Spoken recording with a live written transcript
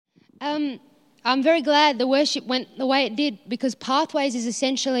I'm very glad the worship went the way it did, because pathways is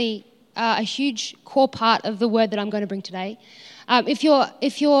essentially a huge core part of the word that I'm going to bring today. If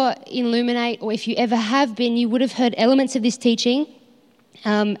you're in Illuminate, or if you ever have been, you would have heard elements of this teaching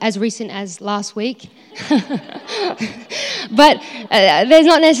as recent as last week. But there's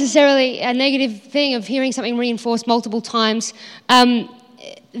not necessarily a negative thing of hearing something reinforced multiple times.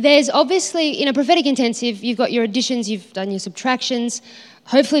 There's obviously, in a prophetic intensive, you've got your additions, you've done your subtractions.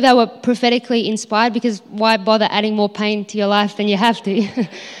 Hopefully they were prophetically inspired, because why bother adding more pain to your life than you have to?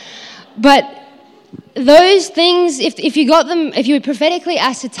 But those things, if you got them, if you would prophetically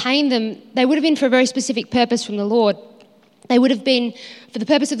ascertain them, they would have been for a very specific purpose from the Lord. They would have been for the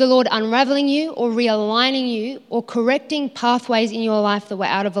purpose of the Lord unraveling you, or realigning you, or correcting pathways in your life that were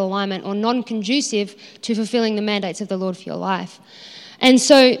out of alignment or non-conducive to fulfilling the mandates of the Lord for your life. And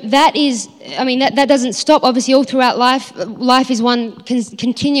so that is, that doesn't stop, obviously, all throughout life. Life is one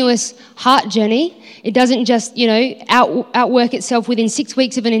continuous heart journey. It doesn't just, outwork itself within 6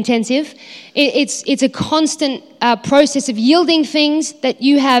 weeks of an intensive. It's a constant process of yielding things that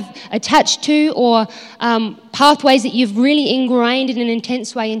you have attached to, or pathways that you've really ingrained in an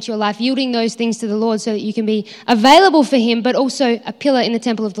intense way into your life, yielding those things to the Lord so that you can be available for Him, but also a pillar in the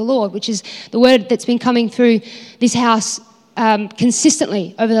temple of the Lord, which is the word that's been coming through this house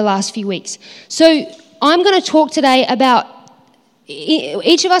consistently over the last few weeks. So I'm going to talk today about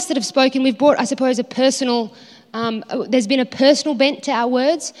each of us that have spoken. We've brought, I suppose, there's been a personal bent to our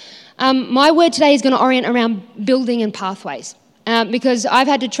words. My word today is going to orient around building and pathways, because I've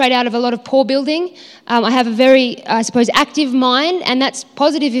had to trade out of a lot of poor building. I have a very, I suppose, active mind, and that's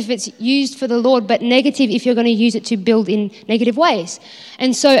positive if it's used for the Lord, but negative if you're going to use it to build in negative ways.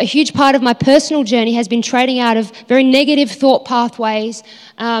 And so a huge part of my personal journey has been trading out of very negative thought pathways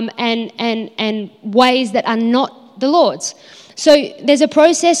and ways that are not the Lord's. So there's a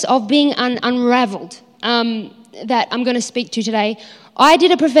process of being unraveled that I'm going to speak to today. I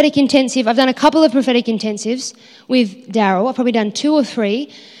did a prophetic intensive. I've done a couple of prophetic intensives with Daryl. I've probably done 2 or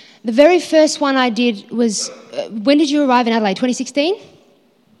 3. The very first one I did was, when did you arrive in Adelaide? 2016?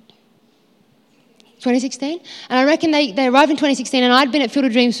 2016? And I reckon they arrived in 2016, and I'd been at Field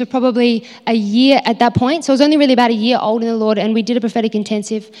of Dreams for probably a year at that point. So I was only really about a year old in the Lord, and we did a prophetic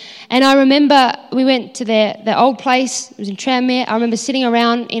intensive. And I remember we went to their old place. It was in Tranmere. I remember sitting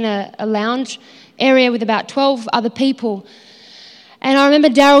around in a lounge area with about 12 other people. And I remember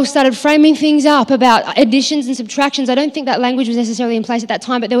Daryl started framing things up about additions and subtractions. I don't think that language was necessarily in place at that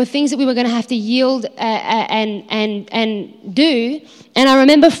time, but there were things that we were going to have to yield and do. And I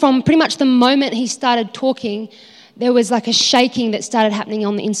remember from pretty much the moment he started talking, there was like a shaking that started happening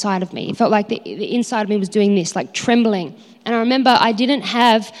on the inside of me. It felt like the inside of me was doing this, like trembling. And I remember I didn't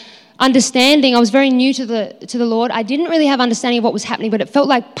have understanding. I was very new to the Lord. I didn't really have understanding of what was happening, but it felt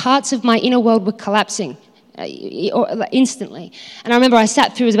like parts of my inner world were collapsing instantly. And I remember I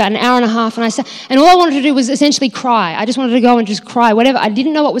sat through, it was about an hour and a half, and all I wanted to do was essentially cry. I just wanted to go and just cry, whatever. I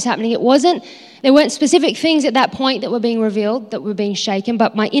didn't know what was happening. There weren't specific things at that point that were being revealed, that were being shaken,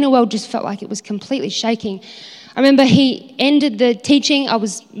 but my inner world just felt like it was completely shaking. I remember he ended the teaching. I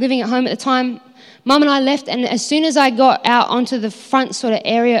was living at home at the time. Mum and I left, and as soon as I got out onto the front sort of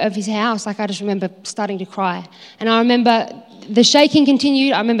area of his house, I just remember starting to cry. And I remember the shaking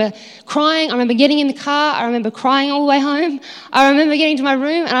continued. I remember crying. I remember getting in the car. I remember crying all the way home. I remember getting to my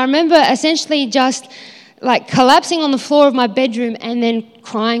room, and I remember essentially just like collapsing on the floor of my bedroom and then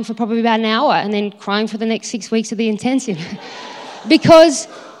crying for probably about an hour, and then crying for the next 6 weeks of the intensive. Because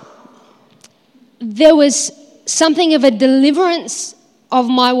there was something of a deliverance of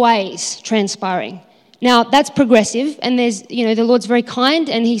my ways transpiring. Now, that's progressive, and there's, the Lord's very kind,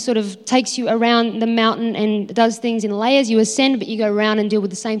 and He sort of takes you around the mountain and does things in layers. You ascend, but you go around and deal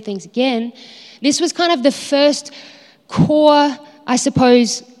with the same things again. This was kind of the first core, I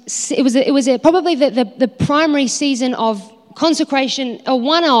suppose. It was probably the primary season of consecration, or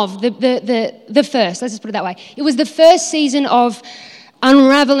one of the first. Let's just put it that way. It was the first season of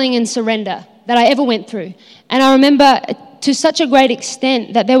unraveling and surrender that I ever went through, and I remember to such a great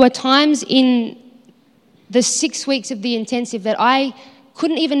extent that there were times in the 6 weeks of the intensive that I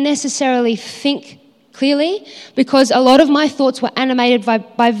couldn't even necessarily think clearly, because a lot of my thoughts were animated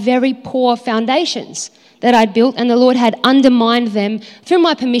by very poor foundations that I'd built, and the Lord had undermined them through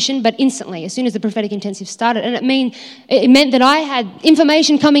my permission, but instantly, as soon as the prophetic intensive started. And it meant that I had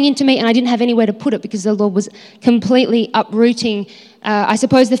information coming into me, and I didn't have anywhere to put it, because the Lord was completely uprooting, I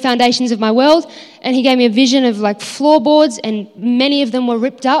suppose, the foundations of my world. And He gave me a vision of like floorboards, and many of them were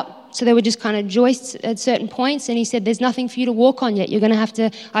ripped up. So they were just kind of joists at certain points. And He said, there's nothing for you to walk on yet.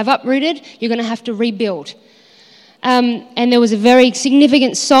 I've uprooted, you're going to have to rebuild. And there was a very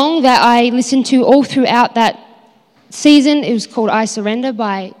significant song that I listened to all throughout that season. It was called I Surrender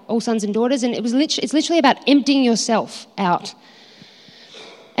by All Sons and Daughters, and it's literally about emptying yourself out.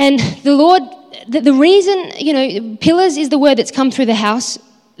 And the Lord, the reason, pillars is the word that's come through the house.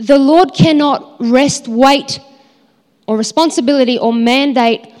 The Lord cannot rest weight or responsibility or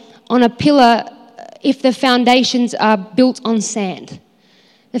mandate on a pillar if the foundations are built on sand.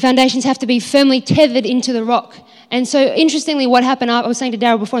 The foundations have to be firmly tethered into the rock. And so, interestingly, what happened, I was saying to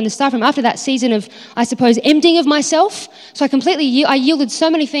Darryl before in the staff room, after that season of, I suppose, emptying of myself, so I yielded so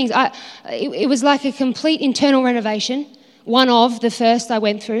many things. It was like a complete internal renovation, one of the first I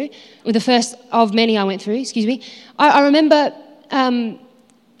went through, or the first of many I went through, excuse me. I remember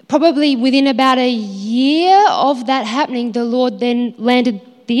probably within about a year of that happening, the Lord then landed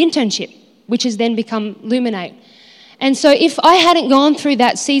the internship, which has then become Luminate. And so if I hadn't gone through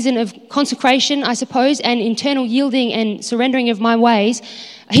that season of consecration, I suppose, and internal yielding and surrendering of my ways,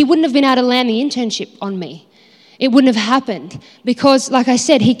 he wouldn't have been able to land the internship on me. It wouldn't have happened because, like I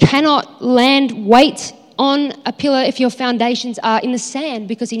said, he cannot land weight on a pillar if your foundations are in the sand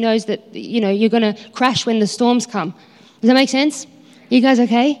because he knows that, you're going to crash when the storms come. Does that make sense? You guys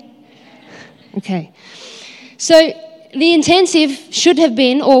okay? Okay. So the intensive should have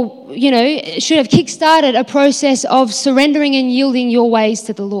been, should have kick-started a process of surrendering and yielding your ways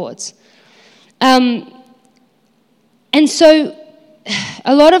to the Lord's. And so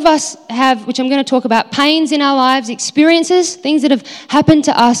a lot of us have, which I'm going to talk about, pains in our lives, experiences, things that have happened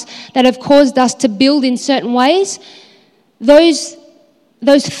to us that have caused us to build in certain ways.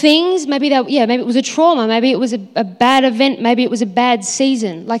 Those things, maybe it was a trauma, maybe it was a bad event, maybe it was a bad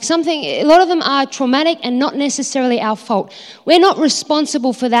season. A lot of them are traumatic and not necessarily our fault. We're not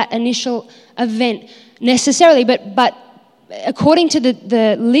responsible for that initial event necessarily, but according to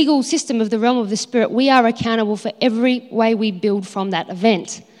the legal system of the realm of the Spirit, we are accountable for every way we build from that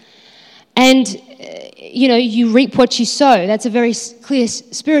event. And, you reap what you sow. That's a very clear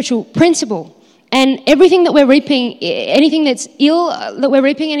spiritual principle. And everything that we're reaping, anything that's ill that we're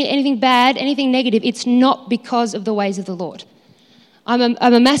reaping, anything bad, anything negative, it's not because of the ways of the Lord. I'm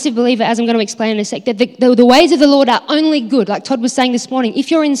a massive believer, as I'm going to explain in a sec, that the ways of the Lord are only good. Like Todd was saying this morning, if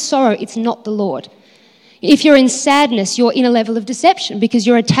you're in sorrow, it's not the Lord. If you're in sadness, you're in a level of deception because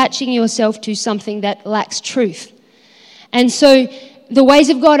you're attaching yourself to something that lacks truth. And so the ways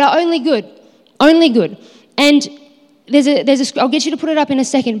of God are only good. And I'll get you to put it up in a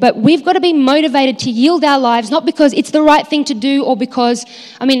second, but we've got to be motivated to yield our lives, not because it's the right thing to do or because,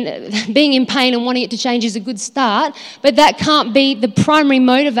 being in pain and wanting it to change is a good start, but that can't be the primary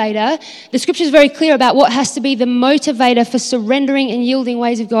motivator. The scripture is very clear about what has to be the motivator for surrendering and yielding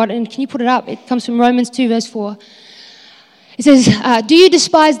ways of God. And can you put it up? It comes from Romans 2 verse 4. It says, do you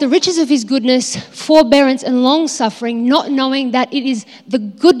despise the riches of his goodness, forbearance and long-suffering, not knowing that it is the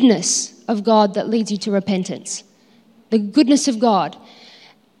goodness of God that leads you to repentance? The goodness of God.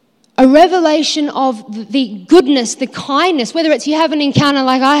 A revelation of the goodness, the kindness, whether it's you have an encounter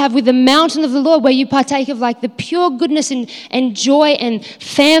like I have with the mountain of the Lord where you partake of like the pure goodness and joy and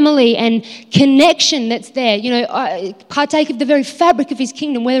family and connection that's there, partake of the very fabric of his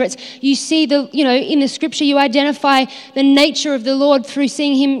kingdom, whether it's you see in the scripture you identify the nature of the Lord through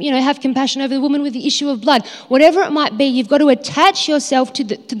seeing him, have compassion over the woman with the issue of blood. Whatever it might be, you've got to attach yourself to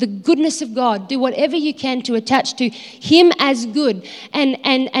the goodness of God. Do whatever you can to attach to him as good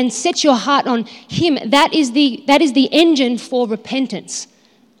and set your heart on him. That is the engine for repentance.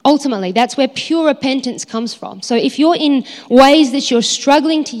 Ultimately, that's where pure repentance comes from. So if you're in ways that you're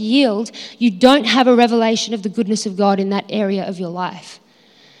struggling to yield, you don't have a revelation of the goodness of God in that area of your life.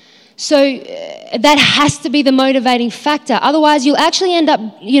 So that has to be the motivating factor. Otherwise, you'll actually end up,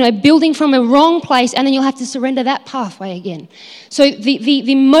 building from a wrong place, and then you'll have to surrender that pathway again. So the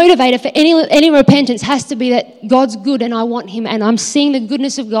motivator for any repentance has to be that God's good, and I want him, and I'm seeing the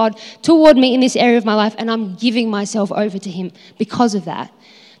goodness of God toward me in this area of my life, and I'm giving myself over to him because of that.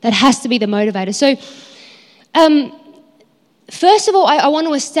 That has to be the motivator. So, first of all, I want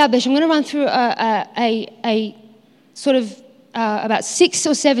to establish. I'm going to run through a sort of about 6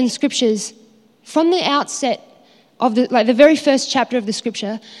 or 7 scriptures from the outset of the very first chapter of the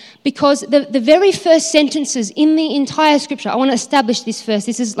scripture, because the very first sentences in the entire scripture, I want to establish this first.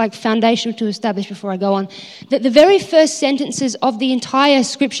 This is like foundational to establish before I go on. That the very first sentences of the entire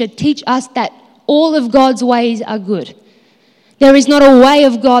scripture teach us that all of God's ways are good. There is not a way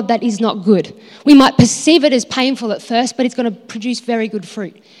of God that is not good. We might perceive it as painful at first, but it's going to produce very good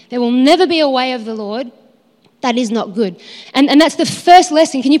fruit. There will never be a way of the Lord that is not good. And that's the first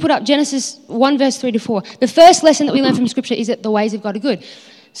lesson. Can you put up Genesis 1 verse 3 to 4? The first lesson that we learn from Scripture is that the ways of God are good.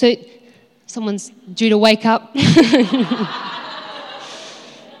 So Someone's due to wake up.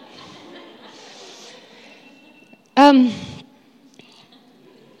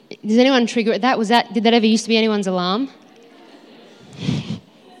 Does anyone trigger it? Did that ever used to be anyone's alarm?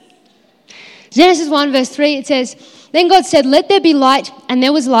 Genesis 1 verse 3, it says, "Then God said, 'Let there be light,' and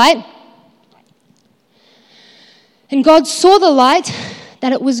there was light. And God saw the light,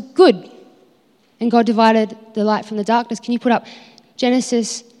 that it was good. And God divided the light from the darkness." Can you put up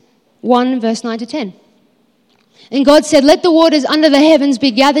Genesis 1 verse 9 to 10? "And God said, 'Let the waters under the heavens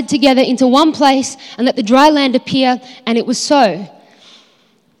be gathered together into one place, and let the dry land appear.' And it was so.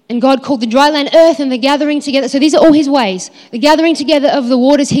 And God called the dry land earth, and the gathering together," so these are all his ways, "the gathering together of the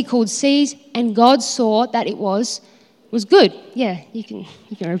waters he called seas, and God saw that it was good." Yeah, you can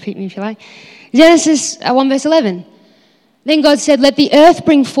repeat me if you like. Genesis 1 verse 11. "Then God said, 'Let the earth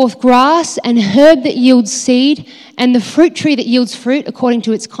bring forth grass and herb that yields seed, and the fruit tree that yields fruit according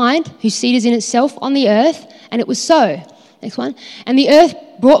to its kind, whose seed is in itself on the earth.' And it was so." Next one. "And the earth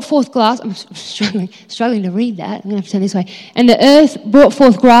brought forth grass." I'm struggling to read that. I'm going to have to turn this way. "And the earth brought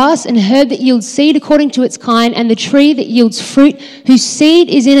forth grass and herb that yields seed according to its kind, and the tree that yields fruit, whose seed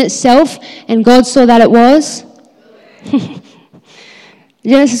is in itself. And God saw that it was."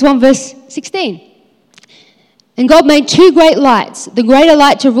 Genesis 1 verse 16. "And God made two great lights, the greater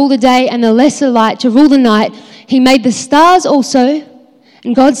light to rule the day and the lesser light to rule the night. He made the stars also,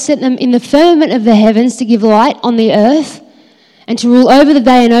 and God set them in the firmament of the heavens to give light on the earth, and to rule over the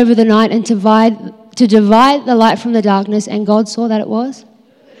day and over the night, and to divide the light from the darkness. And God saw that it was."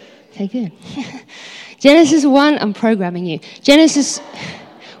 Okay, good. Genesis 1, I'm programming you. Genesis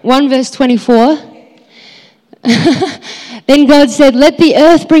 1 verse 24. "Then God said, 'Let the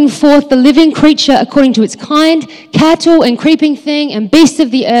earth bring forth the living creature according to its kind, cattle and creeping thing and beasts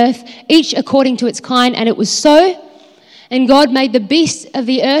of the earth, each according to its kind.' And it was so. And God made the beasts of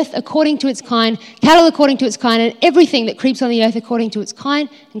the earth according to its kind, cattle according to its kind, and everything that creeps on the earth according to its kind.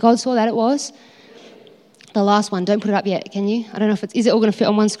 And God saw that it was." The last one, don't put it up yet, can you? I don't know if is it all going to fit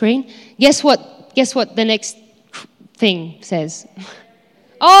on one screen? Guess what the next thing says?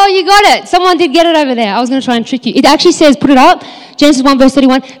 Oh, you got it. Someone did get it over there. I was going to try and trick you. It actually says, put it up, Genesis 1 verse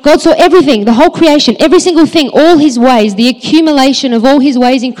 31, "God saw everything, the whole creation, every single thing, all his ways, the accumulation of all his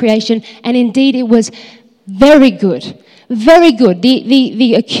ways in creation, and indeed it was very good." Very good.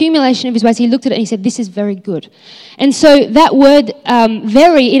 The accumulation of his ways. He looked at it and he said, "This is very good." And so that word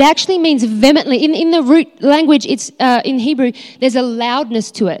very, it actually means vehemently. In the root language, it's in Hebrew, there's a loudness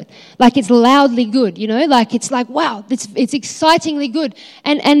to it. Like it's loudly good, like it's like, wow, it's excitingly good.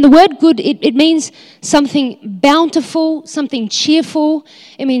 And the word good, it means something bountiful, something cheerful.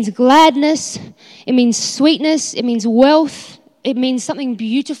 It means gladness. It means sweetness. It means wealth. It means something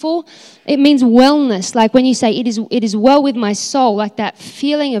beautiful. It means wellness. Like when you say, it is well with my soul, like that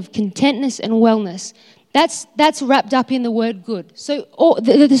feeling of contentness and wellness. That's wrapped up in the word good. So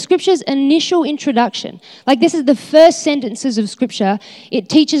the Scripture's initial introduction, like this is the first sentences of Scripture, it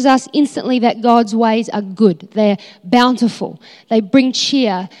teaches us instantly that God's ways are good. They're bountiful. They bring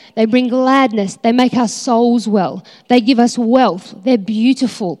cheer. They bring gladness. They make our souls well. They give us wealth. They're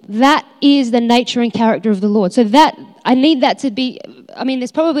beautiful. That is the nature and character of the Lord. So I need that to be,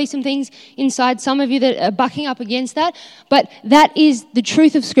 there's probably some things inside some of you that are bucking up against that, but that is the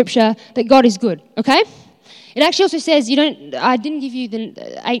truth of Scripture, that God is good, okay? It actually also says, I didn't give you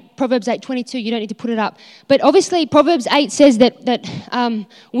the Proverbs 8:22, you don't need to put it up. But obviously Proverbs 8 says that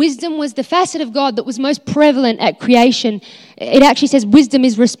wisdom was the facet of God that was most prevalent at creation. It actually says wisdom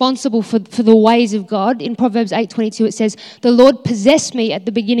is responsible for the ways of God. In Proverbs 8:22 it says, "The Lord possessed me at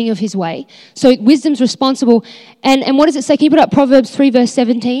the beginning of his way." So wisdom's responsible. And what does it say? Can you put up Proverbs 3 verse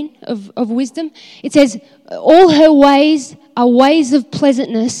 17 of wisdom? It says, "All her ways are ways of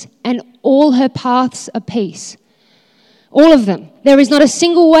pleasantness, and all her paths are peace." All of them. There is not a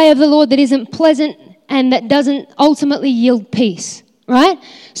single way of the Lord that isn't pleasant and that doesn't ultimately yield peace, right?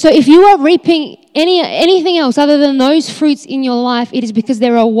 So if you are reaping anything else other than those fruits in your life, it is because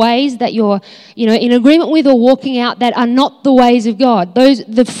there are ways that you're, in agreement with or walking out that are not the ways of God.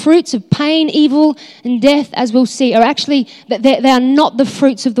 The fruits of pain, evil, and death, as we'll see, are actually, they are not the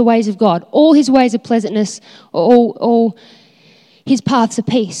fruits of the ways of God. All his ways of pleasantness, all his paths are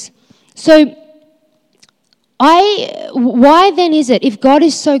peace. So why then is it, if God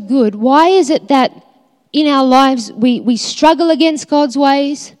is so good, why is it that in our lives we struggle against God's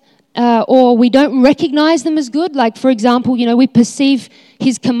ways, or we don't recognize them as good? Like, for example, we perceive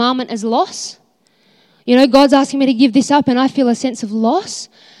his commandment as loss. God's asking me to give this up and I feel a sense of loss.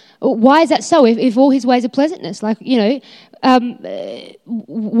 Why is that so if all his ways are pleasantness? Like,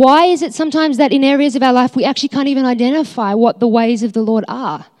 why is it sometimes that in areas of our life we actually can't even identify what the ways of the Lord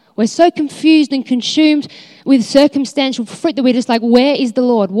are? We're so confused and consumed with circumstantial fruit that we're just like, where is the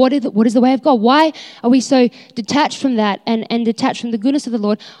Lord? What is the way of God? Why are we so detached from that and detached from the goodness of the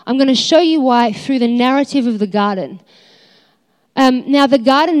Lord? I'm going to show you why through the narrative of the garden. Now, the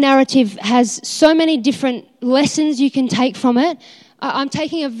garden narrative has so many different lessons you can take from it. I'm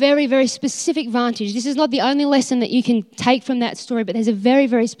taking a very, very specific vantage. This is not the only lesson that you can take from that story, but there's a very,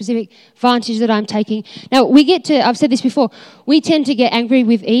 very specific vantage that I'm taking. Now, I've said this before, we tend to get angry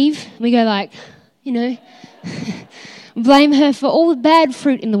with Eve. We go like, blame her for all the bad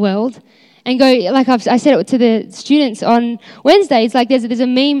fruit in the world. And go, like I said it to the students on Wednesday, it's like there's a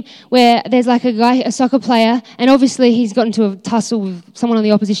meme where there's like a guy, a soccer player, and obviously he's got into a tussle with someone on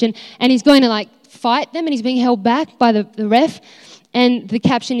the opposition, and he's going to like fight them, and he's being held back by the ref. And the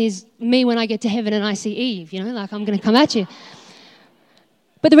caption is, me when I get to heaven and I see Eve, like I'm going to come at you.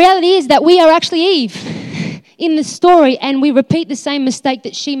 But the reality is that we are actually Eve in the story, and we repeat the same mistake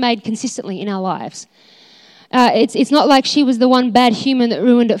that she made consistently in our lives. It's not like she was the one bad human that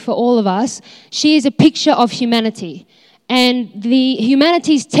ruined it for all of us. She is a picture of humanity. And the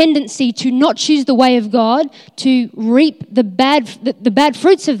humanity's tendency to not choose the way of God, to reap the bad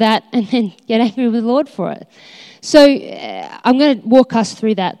fruits of that, and then get angry with the Lord for it. So I'm going to walk us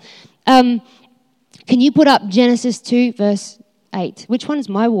through that. Can you put up Genesis 2, verse 8? Which one is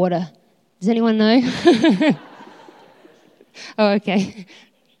my water? Does anyone know? Oh, okay.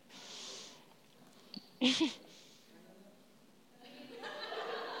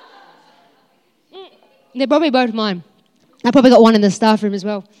 They're probably both mine. I probably got one in the staff room as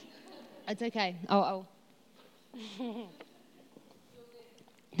well. It's okay. I'll.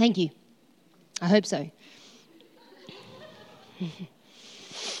 Thank you. I hope so.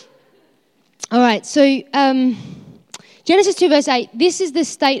 All right, so Genesis 2 verse 8, this is the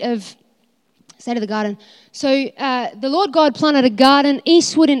state of the garden. So the Lord God planted a garden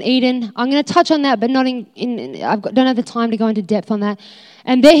eastward in Eden. I'm going to touch on that, but not don't have the time to go into depth on that.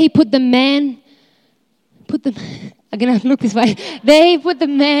 And there he put the man, I'm going to have to look this way. There he put the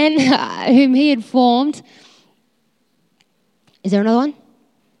man whom he had formed. Is there another one?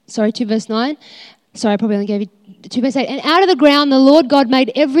 Sorry, 2 verse 9. Sorry, I probably only gave you 2 verse 8. And out of the ground the Lord God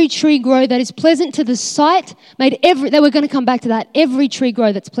made every tree grow that is pleasant to the sight. They were going to come back to that. Every tree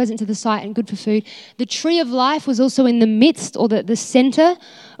grow that's pleasant to the sight and good for food. The tree of life was also in the midst, or the center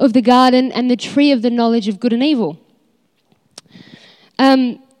of the garden, and the tree of the knowledge of good and evil.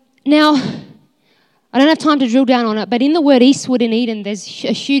 Now, I don't have time to drill down on it, but in the word eastward in Eden, there's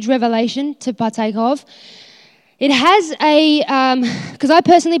a huge revelation to partake of. It has because I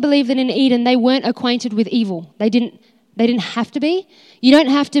personally believe that in Eden they weren't acquainted with evil. They didn't have to be. You don't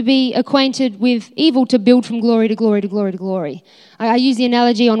have to be acquainted with evil to build from glory to glory to glory to glory. I use the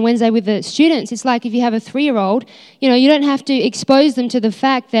analogy on Wednesday with the students. It's like if you have a 3-year-old, you don't have to expose them to the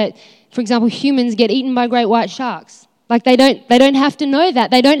fact that, for example, humans get eaten by great white sharks. Like they don't have to know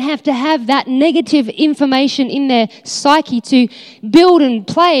that. They don't have to have that negative information in their psyche to build and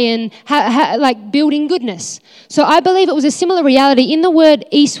play and like building goodness. So I believe it was a similar reality. In the word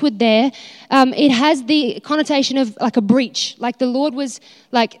eastward there, it has the connotation of like a breach. Like the Lord was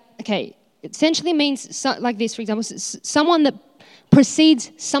like, okay, it essentially means like this, for example, someone that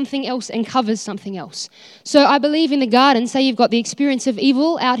precedes something else and covers something else. So I believe in the garden, say you've got the experience of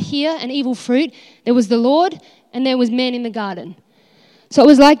evil out here and evil fruit. There was the Lord, and there was man in the garden. So it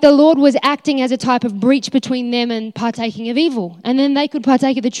was like the Lord was acting as a type of breach between them and partaking of evil. And then they could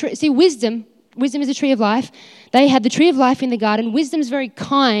partake of the tree. See, wisdom is a tree of life. They had the tree of life in the garden. Wisdom's very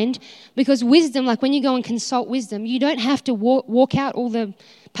kind, because wisdom, like when you go and consult wisdom, you don't have to walk out all the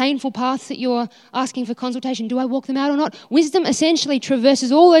painful paths that you're asking for consultation. Do I walk them out or not? Wisdom essentially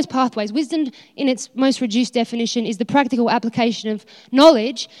traverses all those pathways. Wisdom, in its most reduced definition, is the practical application of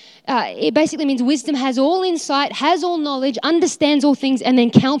knowledge. It basically means wisdom has all insight, has all knowledge, understands all things, and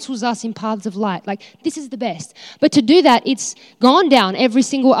then counsels us in paths of light. Like, this is the best. But to do that, it's gone down every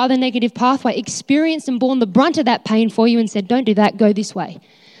single other negative pathway, experienced and borne the brunt of that pain for you and said, don't do that, go this way.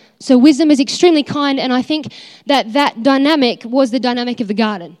 So wisdom is extremely kind, and I think that dynamic was the dynamic of the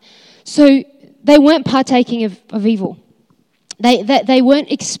garden. So they weren't partaking of evil. They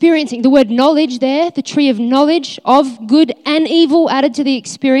weren't experiencing. The word knowledge there, the tree of knowledge of good and evil added to the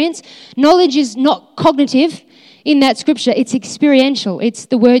experience. Knowledge is not cognitive in that scripture. It's experiential. It's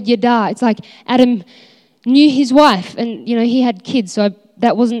the word yada. It's like Adam knew his wife, and, he had kids, so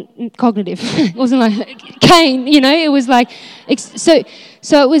that wasn't cognitive. It wasn't like Cain, it was like, so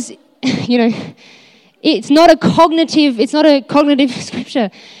it was, it's not a cognitive scripture.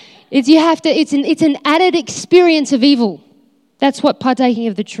 It's an added experience of evil. That's what partaking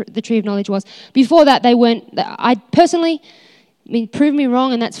of the tree of knowledge was. Before that, they weren't. I personally, mean, prove me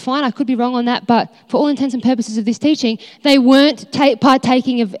wrong, and that's fine. I could be wrong on that, but for all intents and purposes of this teaching, they weren't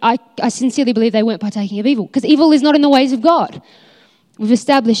partaking of, I sincerely believe they weren't partaking of evil, because evil is not in the ways of God. We've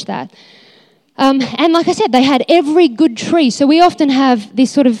established that. And like I said, they had every good tree. So we often have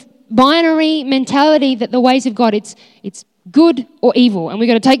this sort of binary mentality that the ways of God, it's good or evil, and we've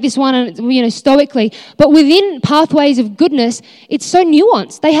got to take this one and stoically. But within pathways of goodness, it's so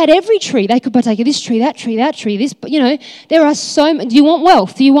nuanced. They had every tree. They could partake of this tree, that tree, that tree. This, there are so many. Do you want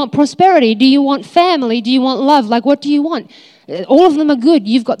wealth? Do you want prosperity? Do you want family? Do you want love? Like, what do you want? All of them are good.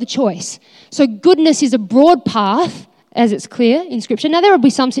 You've got the choice. So goodness is a broad path, as it's clear in Scripture. Now, there will be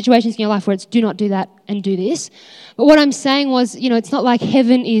some situations in your life where it's do not do that and do this. But what I'm saying was, it's not like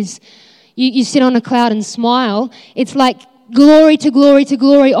heaven is you sit on a cloud and smile. It's like glory to glory to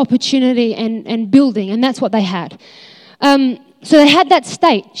glory, opportunity and building, and that's what they had. So they had that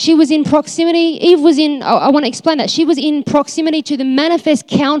state. She was in proximity. Eve was in, I want to explain that. She was in proximity to the manifest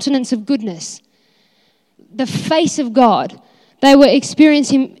countenance of goodness, the face of God. They were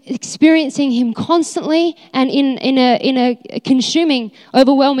experiencing him constantly and in a consuming,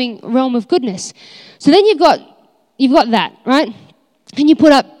 overwhelming realm of goodness. So then you've got that, right? Can you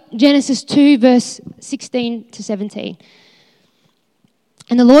put up Genesis 2, verse 16 to 17?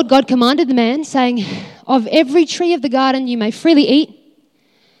 And the Lord God commanded the man, saying, of every tree of the garden you may freely eat,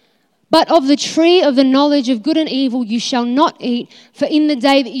 but of the tree of the knowledge of good and evil you shall not eat, for in the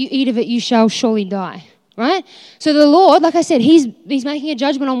day that you eat of it you shall surely die. Right? So the Lord, like I said, he's making a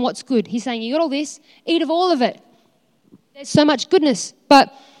judgment on what's good. He's saying, you got all this, eat of all of it. There's so much goodness,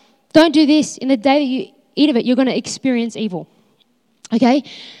 but don't do this. In the day that you eat of it, you're going to experience evil. Okay?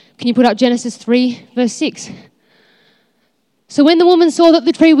 Can you put up Genesis 3, verse 6? So when the woman saw that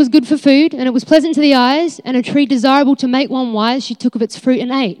the tree was good for food, and it was pleasant to the eyes, and a tree desirable to make one wise, she took of its fruit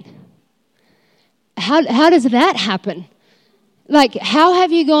and ate. How does that happen? Like, how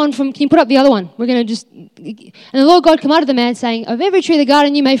have you gone from, can you put up the other one? We're going to just, and the Lord God commanded the man, saying, of every tree of the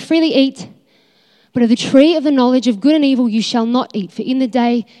garden you may freely eat, but of the tree of the knowledge of good and evil you shall not eat, for in the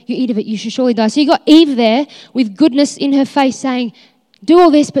day you eat of it you shall surely die. So you got Eve there with goodness in her face saying, do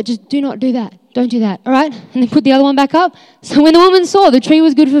all this, but just do not do that. Don't do that, all right? And then put the other one back up. So when the woman saw the tree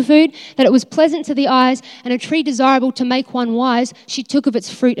was good for food, that it was pleasant to the eyes, and a tree desirable to make one wise, she took of its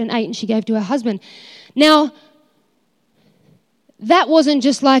fruit and ate, and she gave to her husband. Now, that wasn't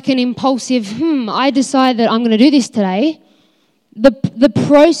just like an impulsive, I decide that I'm going to do this today.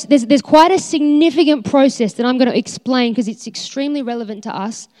 There's quite a significant process that I'm going to explain because it's extremely relevant to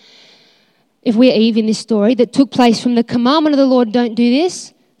us, if we're Eve in this story, that took place from the commandment of the Lord, don't do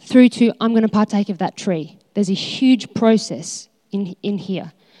this, through to I'm going to partake of that tree. There's a huge process in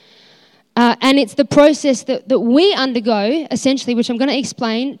here. And it's the process that we undergo, essentially, which I'm going to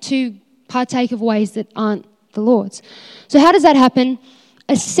explain, to partake of ways that aren't the Lord's. So how does that happen?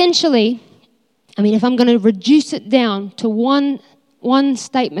 Essentially, if I'm going to reduce it down to one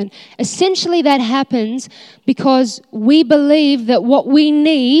statement, essentially that happens because we believe that what we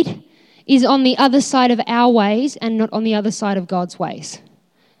need is on the other side of our ways and not on the other side of God's ways.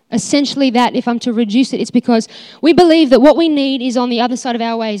 Essentially that, if I'm to reduce it, it's because we believe that what we need is on the other side of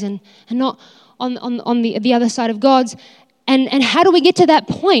our ways and not on the other side of God's. And how do we get to that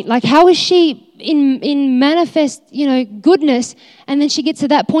point? Like, how is she in manifest, goodness, and then she gets to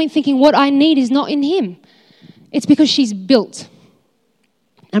that point thinking what I need is not in him? It's because she's built.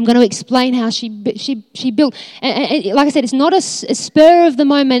 I'm going to explain how she built. And like I said, it's not a spur of the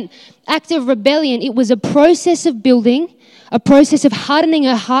moment act of rebellion. It was a process of building, a process of hardening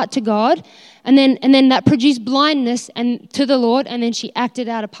her heart to God, and then that produced blindness and to the Lord, and then she acted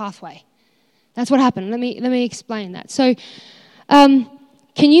out a pathway. That's what happened. Let me explain that. So, can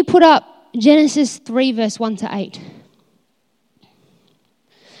you put up Genesis 3, verse 1 to 8?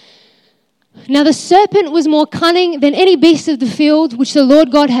 Now the serpent was more cunning than any beast of the field which the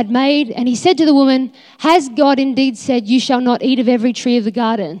Lord God had made, and he said to the woman, has God indeed said, you shall not eat of every tree of the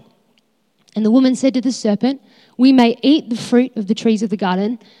garden? And the woman said to the serpent, we may eat the fruit of the trees of the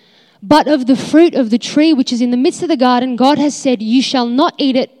garden, but of the fruit of the tree which is in the midst of the garden, God has said, you shall not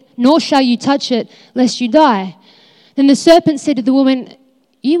eat it, nor shall you touch it, lest you die. Then the serpent said to the woman,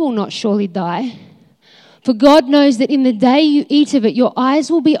 you will not surely die. For God knows that in the day you eat of it, your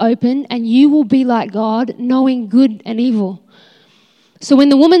eyes will be opened, and you will be like God, knowing good and evil. So when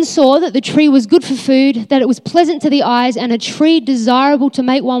the woman saw that the tree was good for food, that it was pleasant to the eyes, and a tree desirable to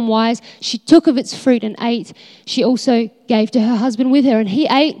make one wise, she took of its fruit and ate. She also gave to her husband with her, and he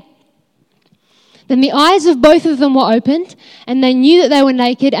ate. Then the eyes of both of them were opened, and they knew that they were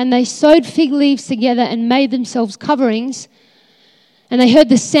naked, and they sewed fig leaves together and made themselves coverings. And they heard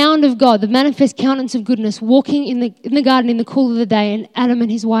the sound of God, the manifest countenance of goodness, walking in the garden in the cool of the day, and Adam and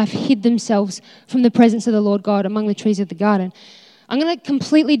his wife hid themselves from the presence of the Lord God among the trees of the garden. I'm going to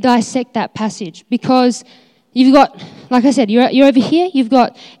completely dissect that passage because you've got, like I said, you're over here. You've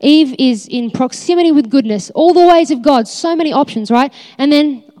got Eve is in proximity with goodness, all the ways of God, so many options, right? And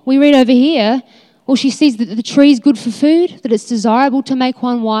then we read over here, well, she sees that the tree is good for food, that it's desirable to make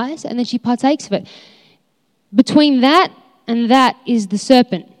one wise, and then she partakes of it. Between that and that is the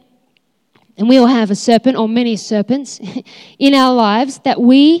serpent. And we all have a serpent or many serpents in our lives that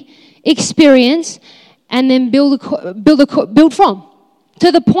we experience and then build from.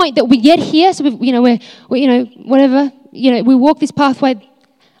 To the point that we get here, so we walk this pathway.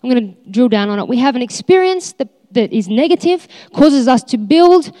 I'm going to drill down on it. We have an experience that is negative, causes us to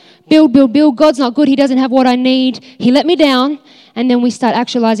build. God's not good. He doesn't have what I need. He let me down. And then we start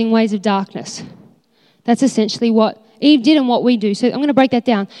actualizing ways of darkness. That's essentially what Eve did and what we do. So I'm going to break that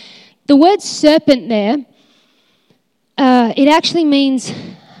down. The word serpent there, it actually means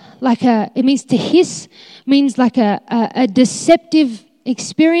it means to hiss, means like a deceptive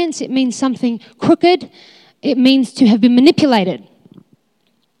experience. It means something crooked. It means to have been manipulated.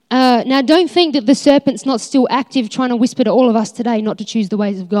 Now, don't think that the serpent's not still active trying to whisper to all of us today not to choose the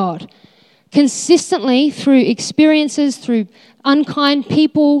ways of God. Consistently, through experiences, through unkind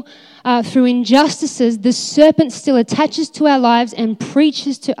people, through injustices, the serpent still attaches to our lives and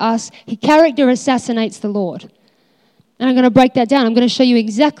preaches to us. His character assassinates the Lord. And I'm going to break that down. I'm going to show you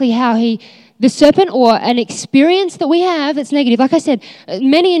exactly how the serpent, or an experience that we have that's negative. Like I said,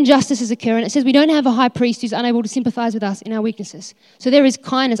 many injustices occur, and it says we don't have a high priest who's unable to sympathize with us in our weaknesses. So there is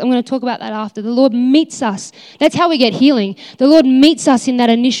kindness. I'm going to talk about that after. The Lord meets us. That's how we get healing. The Lord meets us in that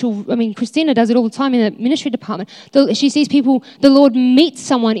initial, Christina does it all the time in the ministry department. She sees people, the Lord meets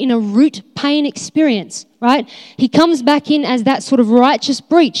someone in a root pain experience, right? He comes back in as that sort of righteous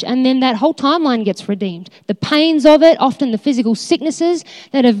breach, and then that whole timeline gets redeemed. The pains of it, often the physical sicknesses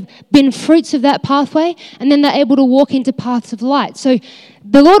that have been fruits of that pathway, and then they're able to walk into paths of light. So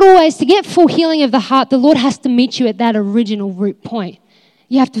the Lord always, to get full healing of the heart, the Lord has to meet you at that original root point.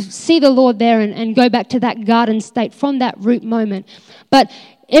 You have to see the Lord there and go back to that garden state from that root moment. But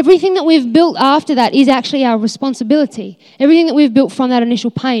everything that we've built after that is actually our responsibility. Everything that we've built from that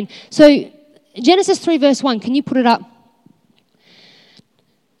initial pain. So Genesis 3 verse 1, can you put it up?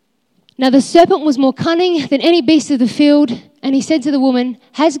 Now the serpent was more cunning than any beast of the field, and he said to the woman,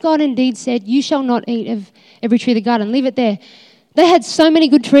 has God indeed said, you shall not eat of every tree of the garden? Leave it there. They had so many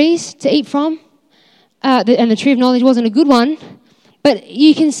good trees to eat from, and the tree of knowledge wasn't a good one, but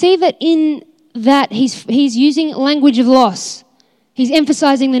you can see that in that he's using language of loss. He's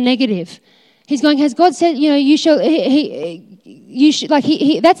emphasizing the negative. He's going, has God said, you shall... that's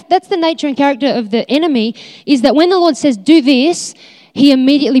the nature and character of the enemy, is that when the Lord says do this, he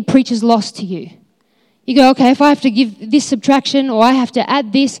immediately preaches loss to you. You go, okay, if I have to give this subtraction or I have to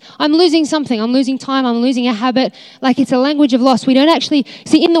add this, I'm losing something. I'm losing time. I'm losing a habit. Like, it's a language of loss. We don't actually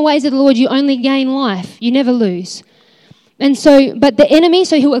see in the ways of the Lord, you only gain life. You never lose. And so, but the enemy,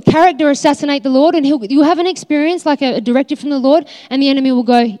 so he will character assassinate the Lord, and you'll have an experience like a directive from the Lord, and the enemy will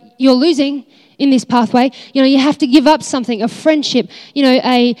go, you're losing in this pathway. You have to give up something, a friendship,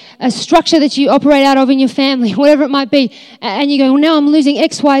 a structure that you operate out of in your family, whatever it might be. And you go, well, now I'm losing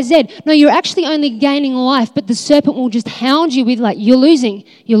X, Y, Z. No, you're actually only gaining life, but the serpent will just hound you with you're losing.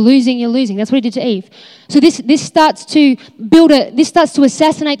 That's what he did to Eve. So this starts to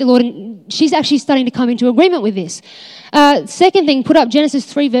assassinate the Lord, and she's actually starting to come into agreement with this. Second thing, put up Genesis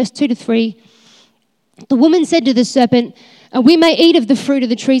 3 verse 2 to 3. The woman said to the serpent, we may eat of the fruit of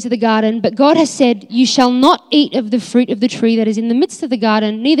the trees of the garden, but God has said, you shall not eat of the fruit of the tree that is in the midst of the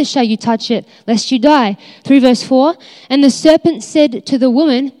garden, neither shall you touch it, lest you die. 3 verse 4, and the serpent said to the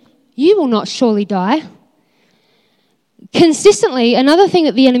woman, you will not surely die. Consistently, another thing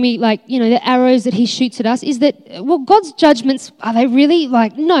that the enemy, the arrows that he shoots at us is that, God's judgments, are they really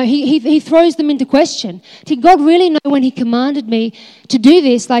no, he throws them into question. Did God really know when he commanded me to do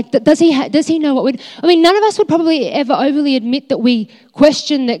this? Does he know what none of us would probably ever overly admit that we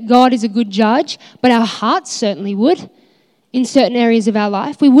question that God is a good judge, but our hearts certainly would in certain areas of our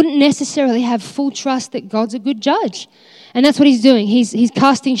life. We wouldn't necessarily have full trust that God's a good judge. And that's what he's doing. He's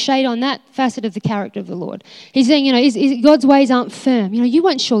casting shade on that facet of the character of the Lord. He's saying, God's ways aren't firm. You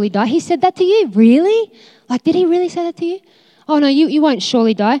won't surely die. He said that to you? Really? Did he really say that to you? Oh, no, you won't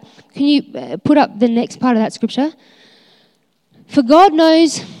surely die. Can you put up the next part of that scripture? For God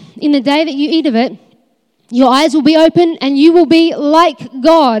knows in the day that you eat of it, your eyes will be open and you will be like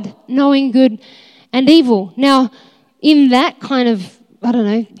God, knowing good and evil. Now, in that kind of,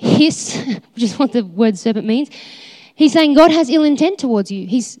 hiss, which is what the word serpent means, He's saying God has ill intent towards you.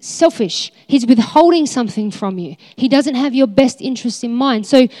 He's selfish. He's withholding something from you. He doesn't have your best interests in mind.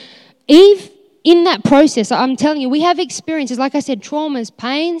 So Eve, in that process, I'm telling you, we have experiences, like I said, traumas,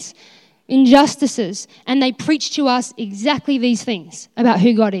 pains, injustices, and they preach to us exactly these things about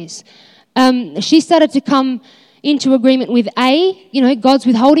who God is. She started to come into agreement with God's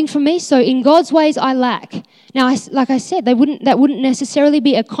withholding from me, so in God's ways I lack. Now, like I said, that wouldn't necessarily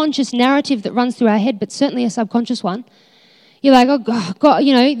be a conscious narrative that runs through our head, but certainly a subconscious one. You're like, oh God,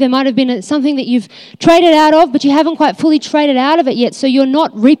 there might have been something that you've traded out of, but you haven't quite fully traded out of it yet, so you're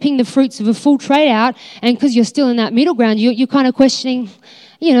not reaping the fruits of a full trade out, and because you're still in that middle ground, you're kind of questioning,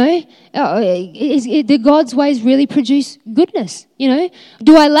 do God's ways really produce goodness?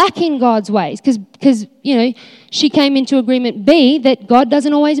 Do I lack in God's ways? Because she came into agreement, B, that God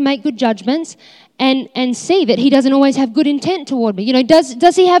doesn't always make good judgments, and C, that he doesn't always have good intent toward me.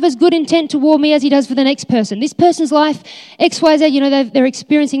 Does he have as good intent toward me as he does for the next person? This person's life, X, Y, Z, they're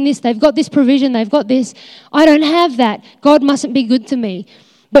experiencing this, they've got this provision, they've got this. I don't have that. God mustn't be good to me.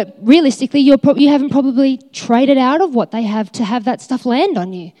 But realistically, you haven't probably traded out of what they have to have that stuff land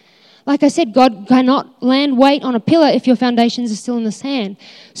on you. Like I said, God cannot land weight on a pillar if your foundations are still in the sand.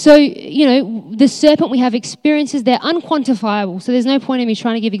 So, the serpent, we have experiences, they're unquantifiable. So there's no point in me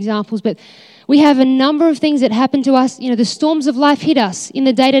trying to give examples, but we have a number of things that happen to us. The storms of life hit us in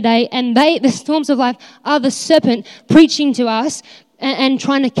the day-to-day, and the storms of life are the serpent preaching to us and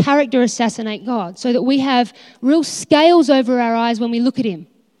trying to character assassinate God, so that we have real scales over our eyes when we look at him.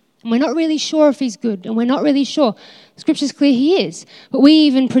 And we're not really sure if he's good, and we're not really sure. Scripture's clear he is. But we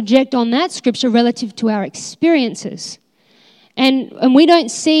even project on that scripture relative to our experiences. And we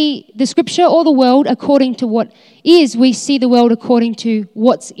don't see the scripture or the world according to what is. We see the world according to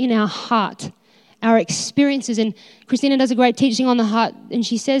what's in our heart, our experiences. And Christina does a great teaching on the heart, and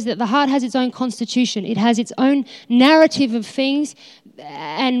she says that the heart has its own constitution. It has its own narrative of things,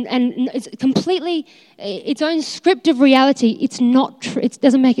 and it's completely its own script of reality. It's not true. It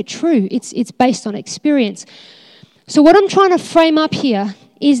doesn't make it true. It's based on experience. So what I'm trying to frame up here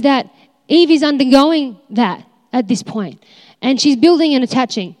is that Eve is undergoing that at this point, and she's building and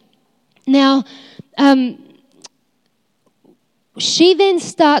attaching. Now, she then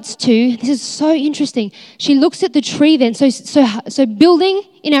starts to, this is so interesting, she looks at the tree then, so building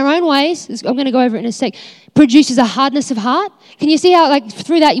in our own ways, I'm going to go over it in a sec, produces a hardness of heart. Can you see how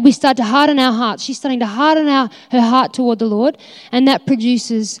through that we start to harden our hearts? She's starting to harden her heart toward the Lord, and that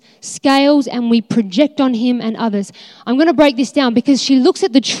produces scales, and we project on him and others. I'm going to break this down because she looks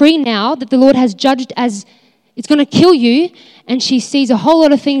at the tree now that the Lord has judged as it's going to kill you, and she sees a whole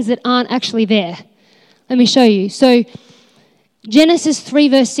lot of things that aren't actually there. Let me show you. So Genesis 3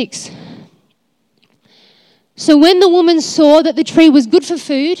 verse 6. So when the woman saw that the tree was good for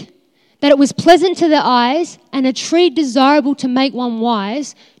food, that it was pleasant to the eyes, and a tree desirable to make one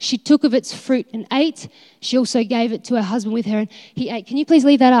wise, she took of its fruit and ate. She also gave it to her husband with her, and he ate. Can you please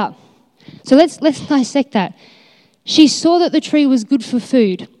leave that up? So let's dissect that. She saw that the tree was good for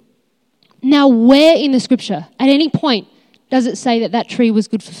food. Now, where in the scripture, at any point, does it say that tree was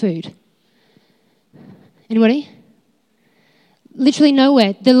good for food? Anybody? Literally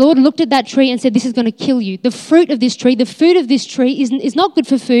nowhere. The Lord looked at that tree and said, this is going to kill you. The fruit of this tree, the food of this tree is not good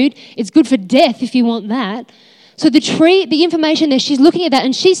for food. It's good for death if you want that. So the tree, the information there, she's looking at that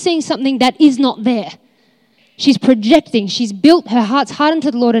and she's seeing something that is not there. She's projecting. She's built, her heart's hardened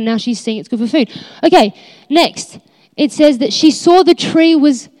to the Lord, and now she's seeing it's good for food. Okay, next. It says that she saw the tree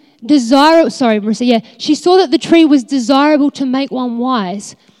was desirable. Sorry, Marissa. Yeah, she saw that the tree was desirable to make one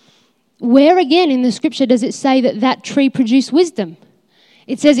wise. Where again in the scripture does it say that tree produced wisdom?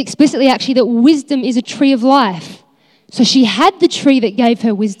 It says explicitly actually that wisdom is a tree of life. So she had the tree that gave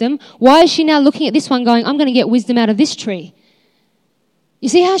her wisdom. Why is she now looking at this one going, I'm going to get wisdom out of this tree? You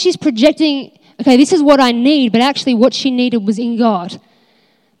see how she's projecting, okay, this is what I need, but actually what she needed was in God.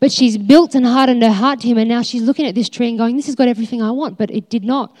 But she's built and hardened her heart to him, and now she's looking at this tree and going, this has got everything I want, but it did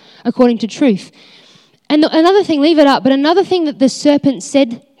not, according to truth. And another thing, leave it up, but another thing that the serpent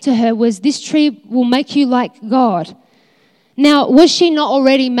said to her was, this tree will make you like God. Now, was she not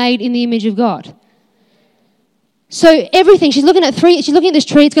already made in the image of God? So everything, she's looking at this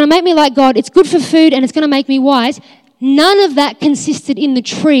tree, it's going to make me like God, it's good for food, and it's going to make me wise. None of that consisted in the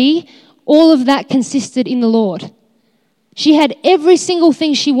tree. All of that consisted in the Lord. She had every single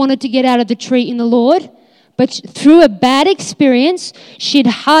thing she wanted to get out of the tree in the Lord, but through a bad experience, she had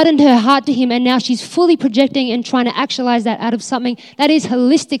hardened her heart to him, and now she's fully projecting and trying to actualize that out of something that is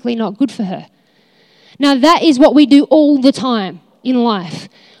holistically not good for her. Now, that is what we do all the time in life.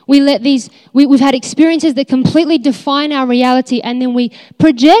 We've had experiences that completely define our reality, and then we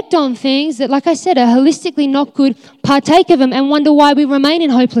project on things that, like I said, are holistically not good, partake of them, and wonder why we remain in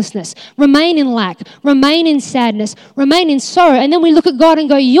hopelessness, remain in lack, remain in sadness, remain in sorrow. And then we look at God and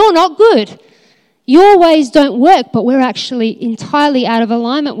go, you're not good. Your ways don't work, but we're actually entirely out of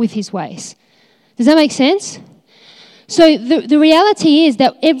alignment with his ways. Does that make sense? So the reality is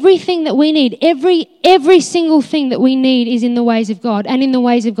that everything that we need, every single thing that we need is in the ways of God, and in the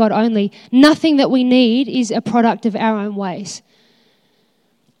ways of God only. Nothing that we need is a product of our own ways.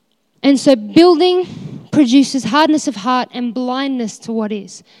 And so building produces hardness of heart and blindness to what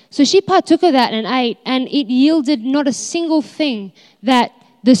is. So she partook of that and ate, and it yielded not a single thing that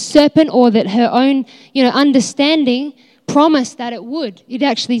the serpent or that her own, understanding promised that it would. It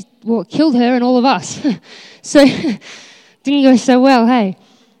actually, it killed her and all of us. So, didn't go so well, hey?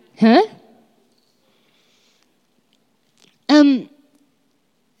 Huh? Can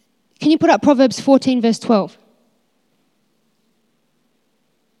you put up Proverbs 14, verse 12?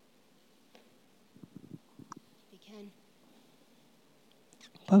 You can.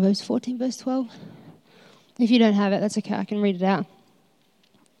 Proverbs 14, verse 12. If you don't have it, that's okay. I can read it out.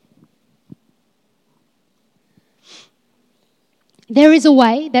 There is a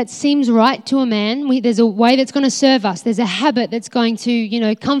way that seems right to a man. There's a way that's going to serve us. There's a habit that's going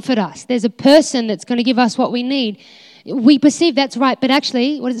to, comfort us. There's a person that's going to give us what we need. We perceive that's right, but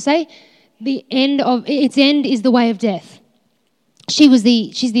actually, what does it say? Its end is the way of death. She's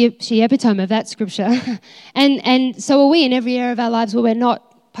the epitome of that scripture. and so are we in every area of our lives where we're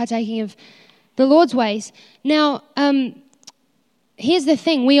not partaking of the Lord's ways. Now, here's the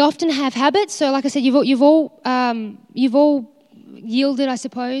thing. We often have habits. So like I said, you've all yielded, I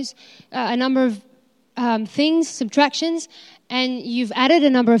suppose, a number of things, subtractions, and you've added a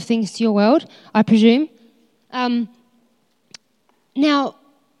number of things to your world, I presume. Now,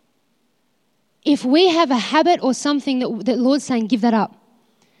 if we have a habit or something that Lord's saying, give that up,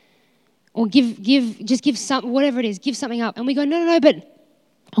 or give some, whatever it is, give something up, and we go, no, but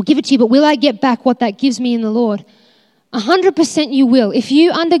I'll give it to you, but will I get back what that gives me in the Lord? 100% you will. If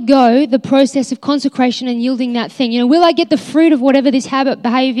you undergo the process of consecration and yielding that thing, will I get the fruit of whatever this habit,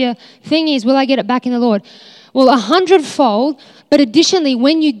 behavior thing is? Will I get it back in the Lord? Well, 100-fold. But additionally,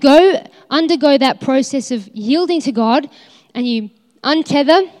 when you undergo that process of yielding to God and you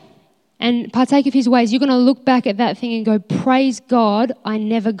untether and partake of his ways, you're going to look back at that thing and go, praise God, I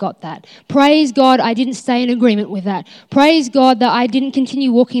never got that. Praise God, I didn't stay in agreement with that. Praise God that I didn't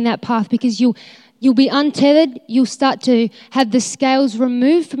continue walking that path, because you'll be untethered, you'll start to have the scales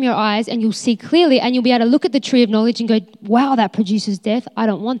removed from your eyes, and you'll see clearly, and you'll be able to look at the tree of knowledge and go, wow, that produces death. I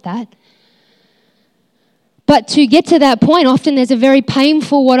don't want that. But to get to that point, often there's a very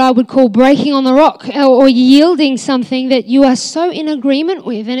painful, what I would call breaking on the rock, or yielding something that you are so in agreement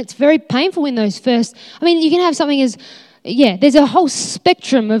with, and it's very painful in those first. You can have something as, there's a whole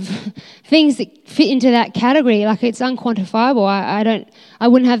spectrum of things that fit into that category. Like, it's unquantifiable. I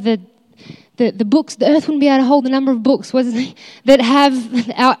wouldn't have the books, the earth wouldn't be able to hold the number of books that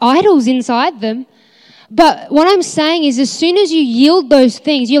have our idols inside them. But what I'm saying is, as soon as you yield those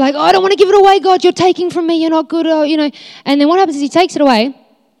things, you're like, I don't want to give it away, God, you're taking from me, you're not good, And then what happens is he takes it away.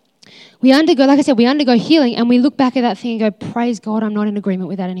 We undergo healing, and we look back at that thing and go, praise God, I'm not in agreement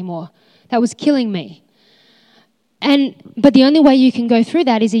with that anymore. That was killing me. But the only way you can go through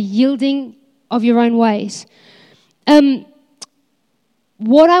that is a yielding of your own ways.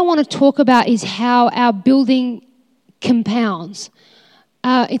 What I want to talk about is how our building compounds.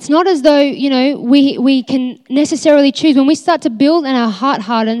 It's not as though, we can necessarily choose. When we start to build and our heart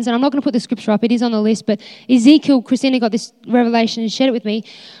hardens, and I'm not going to put the scripture up, it is on the list, but Christina got this revelation and shared it with me.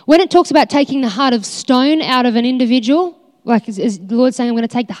 When it talks about taking the heart of stone out of an individual, like as the Lord's saying, I'm going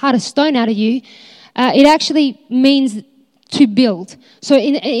to take the heart of stone out of you, it actually means to build. So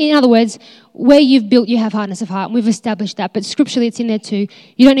in other words, where you've built, you have hardness of heart, and we've established that, but scripturally it's in there too.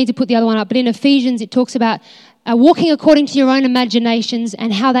 You don't need to put the other one up, but in Ephesians it talks about walking according to your own imaginations,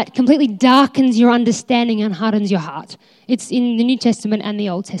 and how that completely darkens your understanding and hardens your heart. It's in the New Testament and the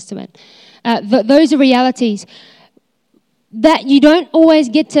Old Testament. Those are realities that you don't always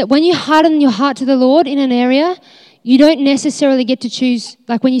get to. When you harden your heart to the Lord in an area, you don't necessarily get to choose,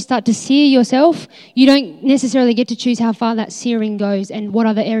 like when you start to sear yourself, you don't necessarily get to choose how far that searing goes and what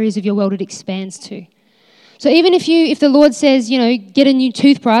other areas of your world it expands to. So even if the Lord says, get a new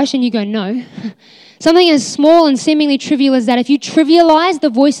toothbrush, and you go, no, something as small and seemingly trivial as that, if you trivialize the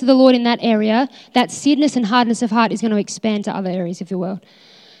voice of the Lord in that area, that searedness and hardness of heart is going to expand to other areas of your world.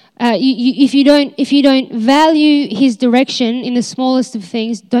 If you don't value his direction in the smallest of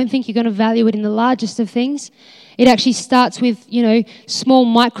things, don't think you're going to value it in the largest of things. It actually starts with, small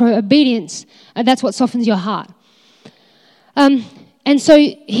micro obedience, and that's what softens your heart. And so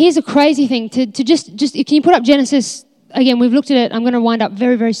here's a crazy thing to just can you put up Genesis again? We've looked at it. I'm going to wind up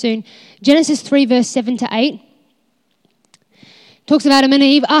very, very soon. Genesis 3 verse 7 to 8 talks about Adam and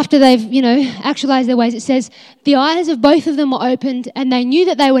Eve after they've actualized their ways. It says the eyes of both of them were opened, and they knew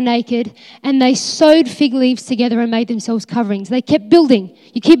that they were naked, and they sewed fig leaves together and made themselves coverings. They kept building.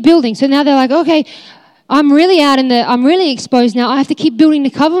 You keep building. So now they're like, okay, I'm really exposed now. I have to keep building to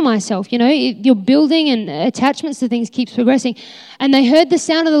cover myself. You're building, and attachments to things keeps progressing. And they heard the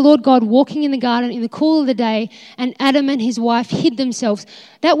sound of the Lord God walking in the garden in the cool of the day, and Adam and his wife hid themselves.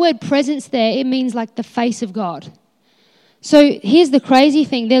 That word presence there, it means like the face of God. So here's the crazy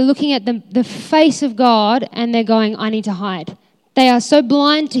thing. They're looking at the face of God, and they're going, I need to hide. They are so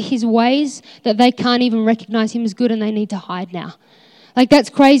blind to his ways that they can't even recognize him as good, and they need to hide now. Like, that's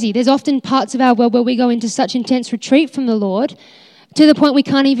crazy. There's often parts of our world where we go into such intense retreat from the Lord to the point we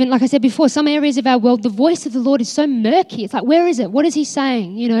can't even, like I said before, some areas of our world, the voice of the Lord is so murky. It's like, where is it? What is he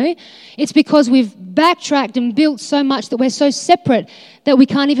saying? It's because we've backtracked and built so much that we're so separate that we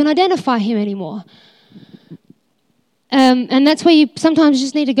can't even identify him anymore. And that's where you sometimes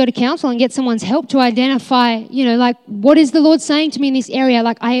just need to go to counsel and get someone's help to identify, what is the Lord saying to me in this area?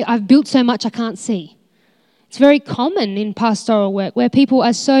 Like, I've built so much I can't see. It's very common in pastoral work where people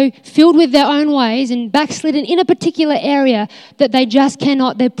are so filled with their own ways and backslidden in a particular area that they just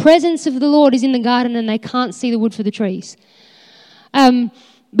cannot. Their presence of the Lord is in the garden and they can't see the wood for the trees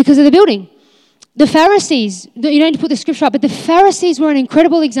because of the building. The Pharisees, you don't need to put the scripture up, but the Pharisees were an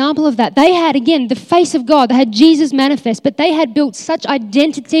incredible example of that. They had, again, the face of God. They had Jesus manifest, but they had built such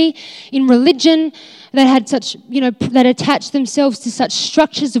identity in religion. They had such, that attached themselves to such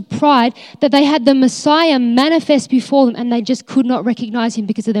structures of pride that they had the Messiah manifest before them, and they just could not recognize him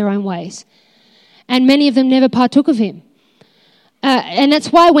because of their own ways. And many of them never partook of him. And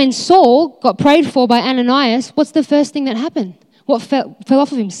that's why when Saul got prayed for by Ananias, what's the first thing that happened? What fell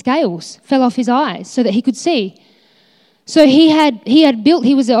off of him? Scales fell off his eyes so that he could see. So he had built,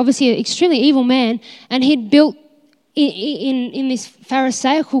 he was obviously an extremely evil man, and he'd built in this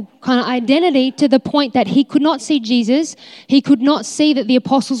Pharisaical kind of identity to the point that he could not see Jesus. He could not see that the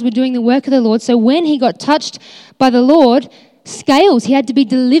apostles were doing the work of the Lord. So when he got touched by the Lord, scales, he had to be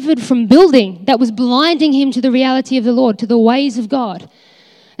delivered from building that was blinding him to the reality of the Lord, to the ways of God.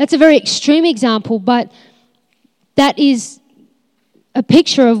 That's a very extreme example, but that is a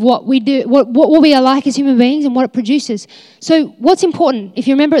picture of what we do, what we are like as human beings and what it produces. So what's important? If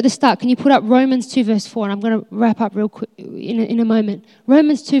you remember at the start, can you put up Romans 2 verse 4? And I'm going to wrap up real quick in a moment.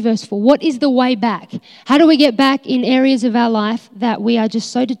 Romans 2 verse 4. What is the way back? How do we get back in areas of our life that we are just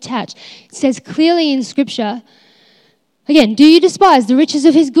so detached? It says clearly in Scripture, again, do you despise the riches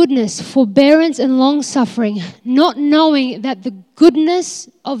of his goodness, forbearance and long-suffering, not knowing that the goodness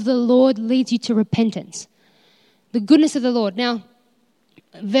of the Lord leads you to repentance? The goodness of the Lord. Now,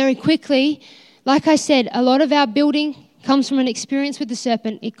 very quickly, like I said, a lot of our building comes from an experience with the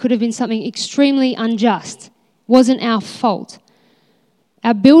serpent. It could have been something extremely unjust. Wasn't our fault.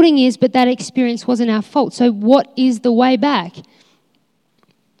 Our building is, but that experience wasn't our fault. So what is the way back?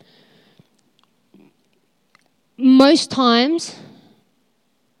 Most times,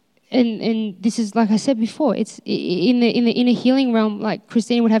 and this is like I said before, it's in the inner healing realm. Like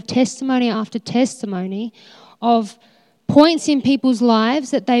Christine would have testimony after testimony of points in people's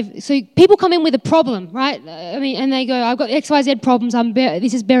lives that so people come in with a problem, right? And they go, I've got XYZ problems,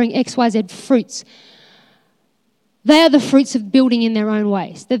 this is bearing XYZ fruits. They are the fruits of building in their own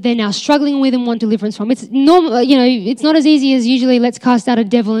ways that they're now struggling with and want deliverance from. It's normal, it's not as easy as usually let's cast out a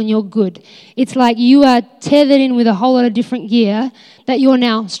devil and you're good. It's like you are tethered in with a whole lot of different gear that you're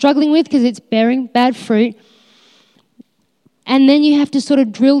now struggling with because it's bearing bad fruit. And then you have to sort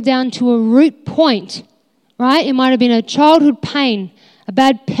of drill down to a root point. Right? It might have been a childhood pain, a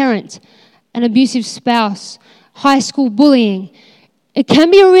bad parent, an abusive spouse, high school bullying. It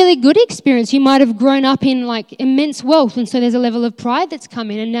can be a really good experience. You might have grown up in like immense wealth, and so there's a level of pride that's come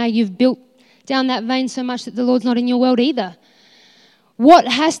in, and now you've built down that vein so much that the Lord's not in your world either. What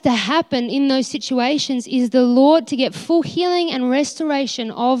has to happen in those situations is the Lord, to get full healing and restoration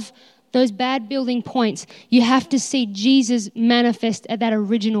of those bad building points, you have to see Jesus manifest at that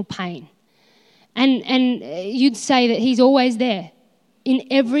original pain. And you'd say that he's always there in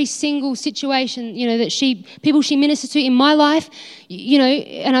every single situation, that people she ministers to in my life,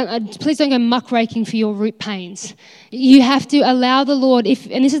 and please don't go muckraking for your root pains. You have to allow the Lord,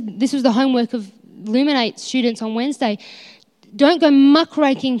 and this was the homework of Illuminate students on Wednesday, Don't go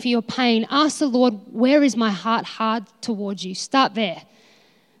muckraking for your pain. Ask the Lord, where is my heart hard towards you? Start there.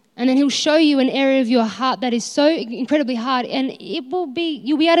 And then he'll show you an area of your heart that is so incredibly hard, and you'll be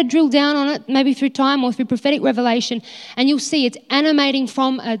able to drill down on it, maybe through time or through prophetic revelation, and you'll see it's emanating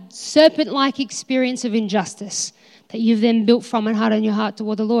from a serpent-like experience of injustice that you've then built from and hardened your heart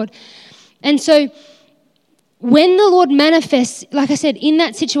toward the Lord. And so when the Lord manifests, like I said, in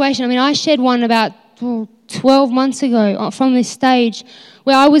that situation, I shared one about 12 months ago from this stage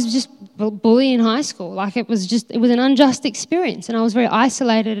where I was just bullied in high school. Like it was an unjust experience, and I was very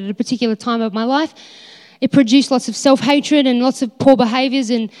isolated at a particular time of my life. It produced lots of self-hatred and lots of poor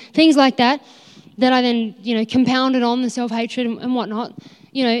behaviours and things like that I then, compounded on the self-hatred and whatnot,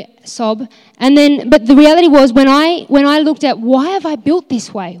 sob. And then, but the reality was when I looked at why have I built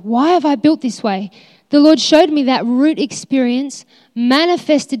this way? Why have I built this way? The Lord showed me that root experience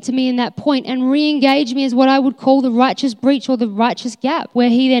manifested to me in that point and re-engaged me as what I would call the righteous breach or the righteous gap, where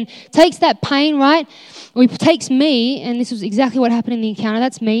he then takes that pain, right? Or he takes me, and this was exactly what happened in the encounter.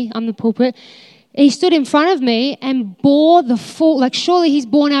 That's me. I'm the pulpit. He stood in front of me and bore the full, surely he's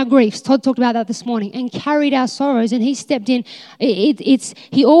borne our griefs. Todd talked about that this morning, and carried our sorrows, and he stepped in.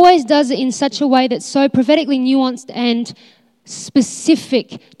 He always does it in such a way that's so prophetically nuanced and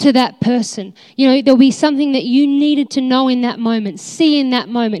specific to that person. There'll be something that you needed to know in that moment, see in that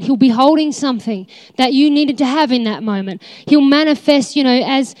moment. He'll be holding something that you needed to have in that moment. He'll manifest,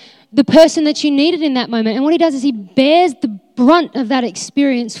 as the person that you needed in that moment. And what he does is he bears the brunt of that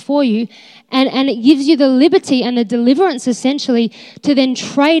experience for you, and it gives you the liberty and the deliverance essentially to then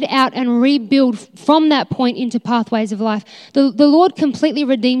trade out and rebuild from that point into pathways of life. The Lord completely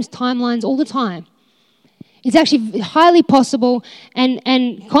redeems timelines all the time. It's actually highly possible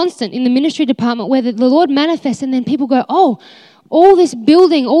and constant in the ministry department where the Lord manifests, and then people go, oh, all this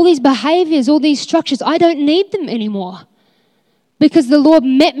building, all these behaviors, all these structures, I don't need them anymore. Because the Lord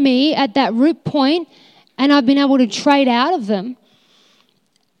met me at that root point, and I've been able to trade out of them,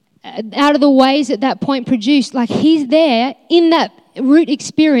 out of the ways that point produced. Like he's there in that root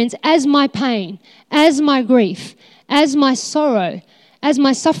experience as my pain, as my grief, as my sorrow, as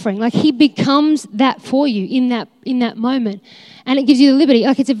my suffering. Like he becomes that for you in that moment, and it gives you the liberty.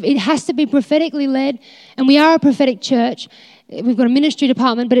 Like it has to be prophetically led, and we are a prophetic church. We've got a ministry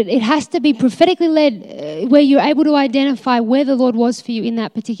department, but it has to be prophetically led, where you're able to identify where the Lord was for you in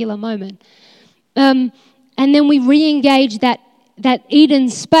that particular moment, and then we re-engage that Eden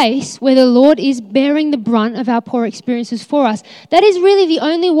space where the Lord is bearing the brunt of our poor experiences for us. That is really the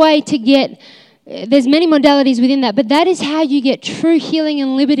only way to get. There's many modalities within that, but that is how you get true healing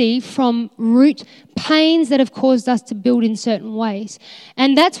and liberty from root pains that have caused us to build in certain ways.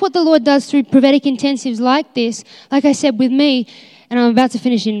 And that's what the Lord does through prophetic intensives like this. Like I said with me, and I'm about to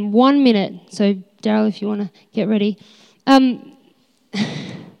finish in 1 minute, so Daryl, if you want to get ready. 1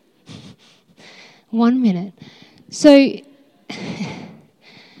 minute. So,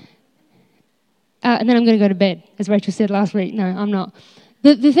 and then I'm going to go to bed, as Rachel said last week. No, I'm not.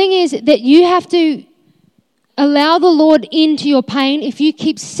 The thing is that you have to allow the Lord into your pain. If you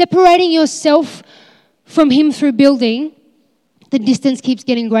keep separating yourself from him through building, the distance keeps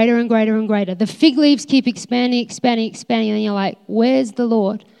getting greater and greater and greater. The fig leaves keep expanding, and you're like, where's the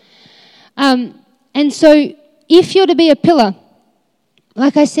Lord? And so if you're to be a pillar,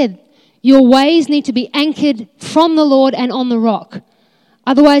 like I said, your ways need to be anchored from the Lord and on the rock.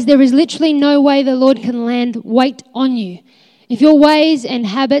 Otherwise, there is literally no way the Lord can land weight on you. If your ways and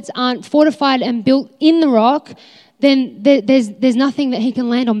habits aren't fortified and built in the rock, then there's nothing that he can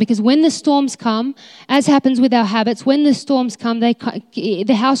land on. Because when the storms come, as happens with our habits, when the storms come,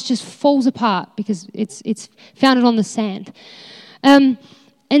 the house just falls apart because it's founded on the sand. And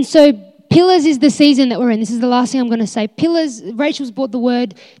so pillars is the season that we're in. This is the last thing I'm going to say. Pillars, Rachel's brought the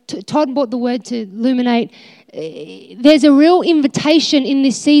word, Todd brought the word to illuminate. There's a real invitation in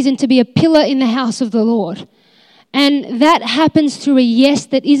this season to be a pillar in the house of the Lord. And that happens through a yes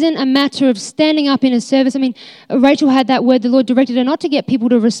that isn't a matter of standing up in a service. Rachel had that word, the Lord directed her not to get people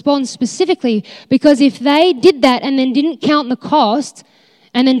to respond specifically, because if they did that and then didn't count the cost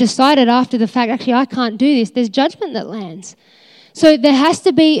and then decided after the fact, actually, I can't do this, there's judgment that lands. So there has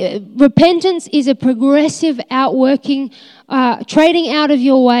to be, repentance is a progressive outworking, trading out of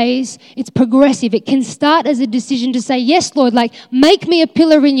your ways. It's progressive. It can start as a decision to say, yes, Lord, make me a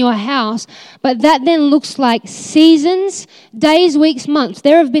pillar in your house. But that then looks like seasons, days, weeks, months.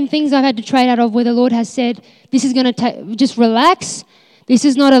 There have been things I've had to trade out of where the Lord has said, this is going to just relax. This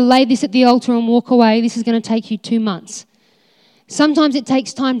is not a lay this at the altar and walk away. This is going to take you 2 months. Sometimes it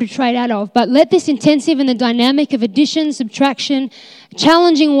takes time to trade out of, but let this intensive and the dynamic of addition, subtraction,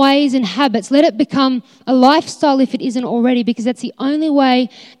 challenging ways and habits, let it become a lifestyle if it isn't already, because that's the only way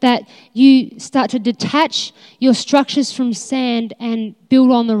that you start to detach your structures from sand and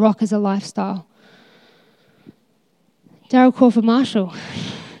build on the rock as a lifestyle. Daryl Crawford Marshall.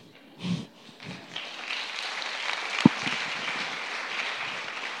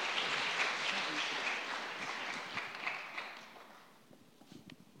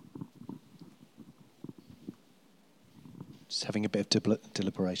 Just having a bit of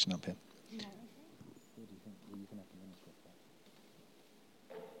deliberation up here. Yeah,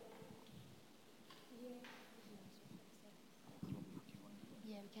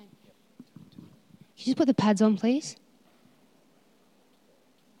 we can. Can you just put the pads on, please?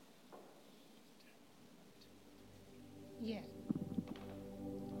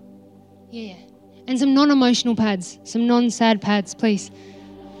 Yeah. And some non-emotional pads, some non-sad pads, please.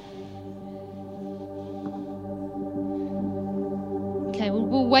 Okay,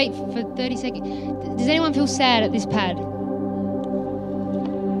 we'll wait for 30 seconds. Does anyone feel sad at this pad? I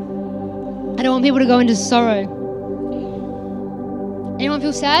don't want people to go into sorrow. Anyone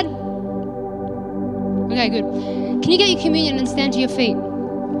feel sad? Okay, good. Can you get your communion and stand to your feet?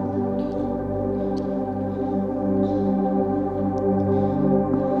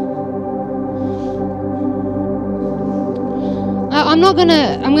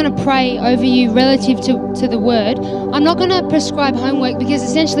 I'm gonna pray over you relative to the word. I'm not gonna prescribe homework, because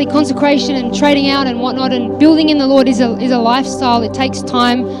essentially consecration and trading out and whatnot and building in the Lord is a lifestyle. It takes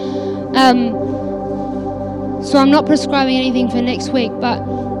time. So I'm not prescribing anything for next week, but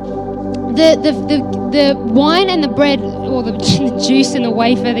the wine and the bread, or the juice and the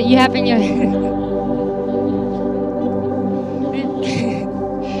wafer that you have in your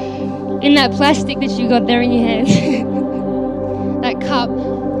in that plastic that you got there in your hand. That cup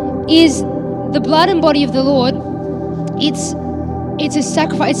is the blood and body of the Lord. It's a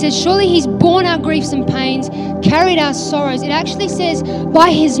sacrifice. It says, surely he's borne our griefs and pains, carried our sorrows. It actually says,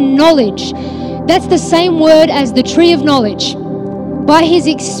 by his knowledge. That's the same word as the tree of knowledge. By his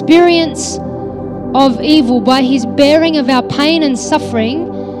experience of evil, by his bearing of our pain and suffering,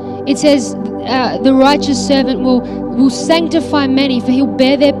 it says the righteous servant will sanctify many, for he'll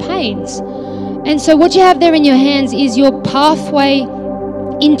bear their pains. And so what you have there in your hands is your pathway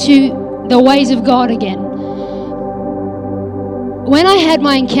into the ways of God again. When I had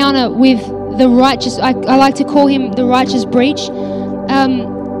my encounter with the righteous, I like to call him the righteous breach,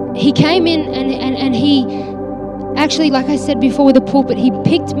 he came in and he actually, like I said before with the pulpit, he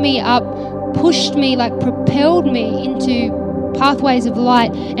picked me up, pushed me, like propelled me into pathways of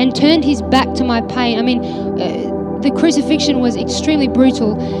light and turned his back to my pain. I mean, the crucifixion was extremely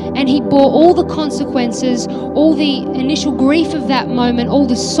brutal, and he bore all the consequences, all the initial grief of that moment, all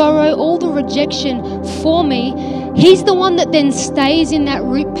the sorrow, all the rejection for me. He's the one that then stays in that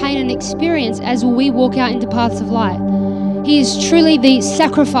root pain and experience as we walk out into paths of light. He is truly the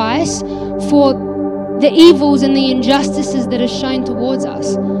sacrifice for the evils and the injustices that are shown towards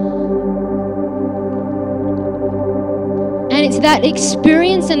us. And it's that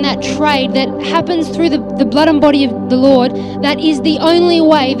experience and that trade that happens through the blood and body of the Lord that is the only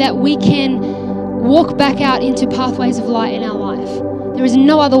way that we can walk back out into pathways of light in our life. There is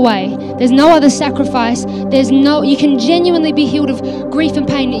no other way. There's no other sacrifice. You can genuinely be healed of grief and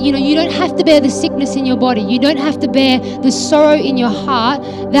pain. You know, you don't have to bear the sickness in your body. You don't have to bear the sorrow in your heart.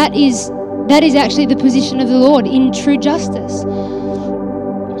 That is actually the position of the Lord in true justice.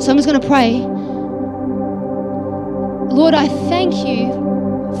 So I'm just going to pray. Lord, I thank you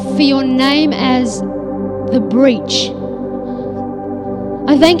for your name as the breach.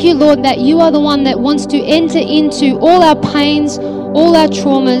 I thank you, Lord, that you are the one that wants to enter into all our pains, all our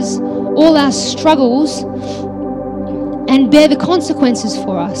traumas, all our struggles, and bear the consequences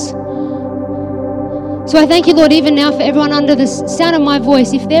for us. So I thank you, Lord, even now for everyone under the sound of my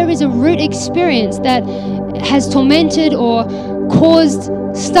voice. If there is a root experience that has tormented or caused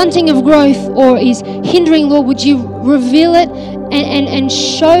stunting of growth or is hindering, Lord, would you reveal it and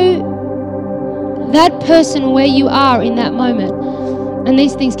show that person where you are in that moment. And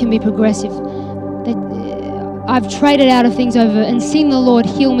these things can be progressive. I've traded out of things over and seen the Lord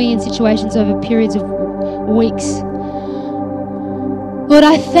heal me in situations over periods of weeks. Lord,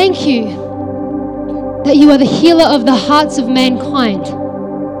 I thank you that you are the healer of the hearts of mankind.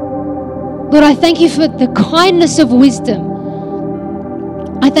 Lord, I thank you for the kindness of wisdom.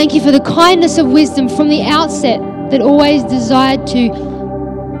 I thank you for the kindness of wisdom from the outset that always desired to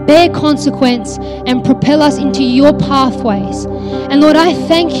bear consequence and propel us into your pathways. And Lord, I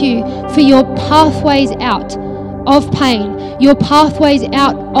thank you for your pathways out of pain, your pathways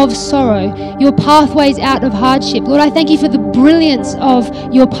out of sorrow, your pathways out of hardship. Lord, I thank you for the brilliance of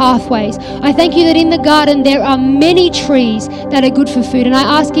your pathways. I thank you that in the garden there are many trees that are good for food. And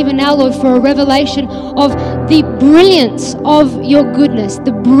I ask even now, Lord, for a revelation of the brilliance of your goodness,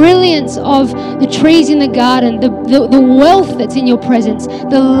 the brilliance of the trees in the garden, the wealth that's in your presence,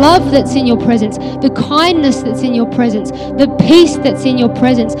 the love that's in your presence, the kindness that's in your presence, the peace that's in your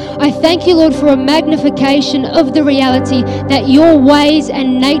presence. I thank you, Lord, for a magnification of the reality that your ways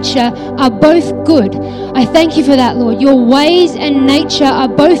and nature are both good. I thank you for that, Lord. Your ways and nature are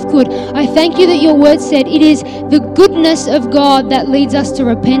both good. I thank you that your word said it is the goodness of God that leads us to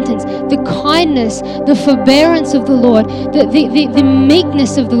repentance, the kindness, the forbearance of the Lord, the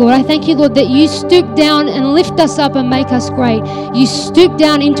meekness of the Lord. I thank you, Lord, that you stoop down and lift us up and make us great. You stoop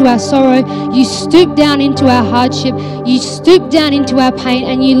down into our sorrow. You stoop down into our hardship. You stoop down into our pain,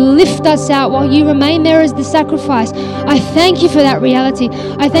 and you lift us out while you remain there as the sacrifice. I thank you for that reality.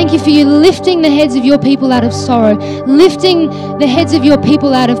 I thank you for you lifting the heads of your people out of sorrow, lifting the heads of your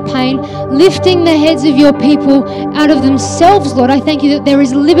people out of pain, lifting the heads of your people out of themselves, Lord. I thank you that there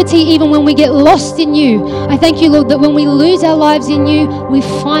is liberty even when we get lost in you. I thank you, Lord, that when we lose our lives in you, we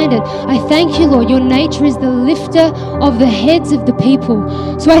find it. I thank you, Lord, your nature is the lifter of the heads of the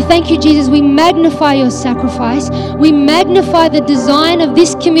people. So I thank you, Jesus. We magnify your sacrifice. We magnify the design of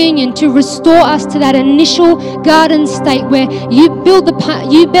this communion to restore us to that initial garden state where you bear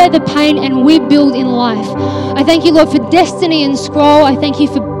the pain and we build in life. I thank you, Lord, for destiny and scroll. I thank you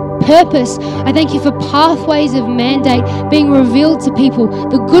for purpose. I thank you for pathways of mandate being revealed to people,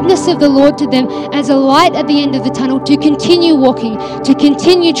 the goodness of the Lord to them as a light at the end of the tunnel to continue walking, to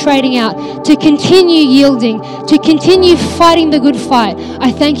continue trading out, to continue yielding, to continue fighting the good fight.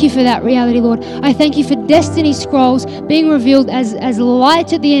 I thank you for that reality, Lord. I thank you for destiny scrolls being revealed as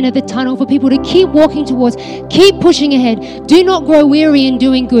light at the end of the tunnel for people to keep walking towards, keep pushing ahead. Do not grow weary in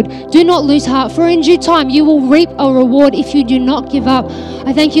doing good. Do not lose heart, for in due time you will reap a reward if you do not give up.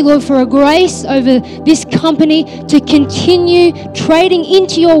 I thank you, Lord, for a grace over this company to continue trading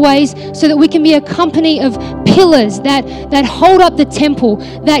into your ways so that we can be a company of pillars that hold up the temple,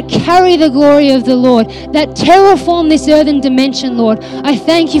 that carry the glory of the Lord, that terraform this earthen dimension, Lord. I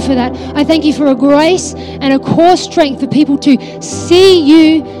thank you for that. I thank you for a grace and a core strength for people to see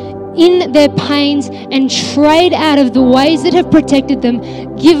you in their pains and trade out of the ways that have protected them,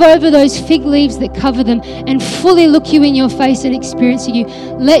 give over those fig leaves that cover them, and fully look you in your face and experience you.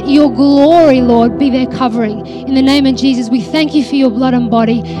 Let your glory, Lord, be their covering. In the name of Jesus, we thank you for your blood and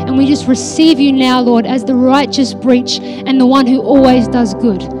body, and we just receive you now, Lord, as the righteous breach and the one who always does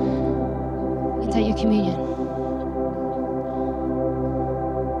good. And take your communion.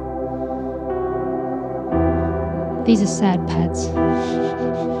 These are sad pads.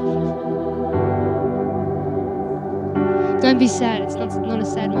 Don't be sad. It's not a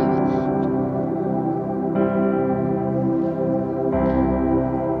sad moment.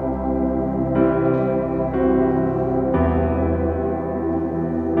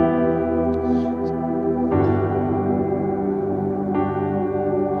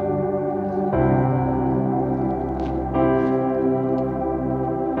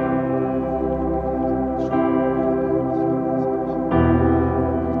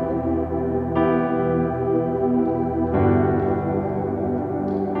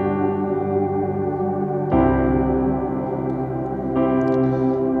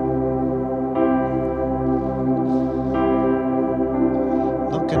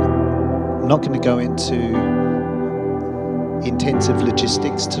 Not going to go into intensive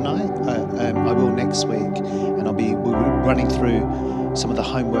logistics tonight. I will next week, and we'll be running through some of the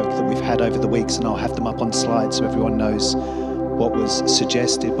homework that we've had over the weeks, and I'll have them up on slides so everyone knows what was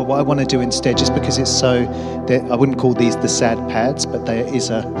suggested. But what I want to do instead, just because it's so, I wouldn't call these the sad pads, but there is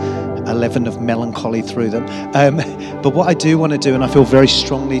a leaven of melancholy through them. But what I do want to do, and I feel very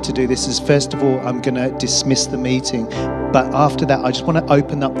strongly to do this, is first of all, I'm going to dismiss the meeting. But after that, I just want to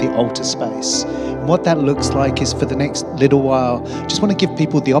open up the altar space. And what that looks like is for the next little while, just want to give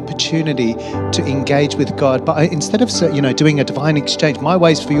people the opportunity to engage with God. But instead of doing a divine exchange, my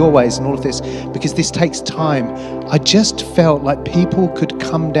ways for your ways and all of this, because this takes time, I just felt like people could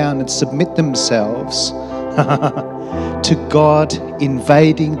come down and submit themselves to God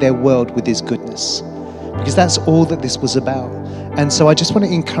invading their world with his goodness. Because that's all that this was about. And so I just want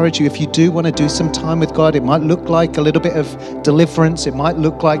to encourage you, if you do want to do some time with God, it might look like a little bit of deliverance. It might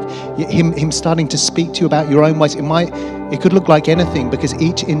look like him starting to speak to you about your own ways. It could look like anything, because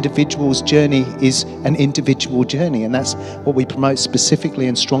each individual's journey is an individual journey. And that's what we promote specifically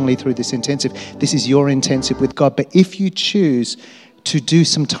and strongly through this intensive. This is your intensive with God. But if you choose to do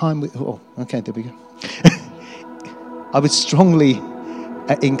some time with... Oh, okay, there we go. I would strongly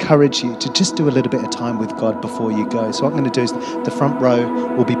encourage you to just do a little bit of time with God before you go. So what I'm going to do is the front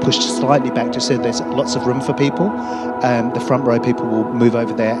row will be pushed slightly back, just so there's lots of room for people. The front row people will move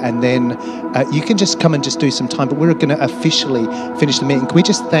over there, and then you can just come and just do some time, but we're going to officially finish the meeting. Can we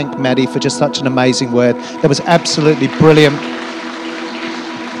just thank Maddie for just such an amazing word? That was absolutely brilliant.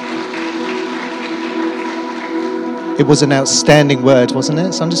 It was an outstanding word, wasn't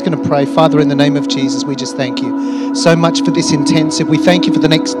it? So I'm just going to pray. Father, in the name of Jesus, we just thank you so much for this intensive. We thank you for the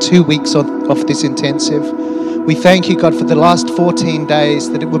next 2 weeks of this intensive. We thank you, God, for the last 14 days,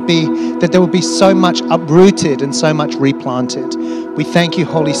 that there would be so much uprooted and so much replanted. We thank you,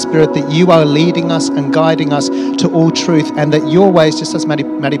 Holy Spirit, that you are leading us and guiding us to all truth, and that your ways, just as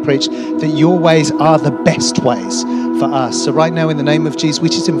Maddie preached, that your ways are the best ways for us. So right now, in the name of Jesus, we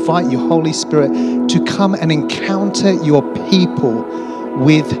just invite you, Holy Spirit, to come and encounter your people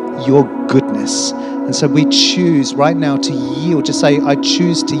with your goodness. And so we choose right now to yield. Just say, I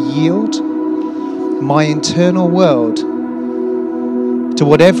choose to yield my internal world to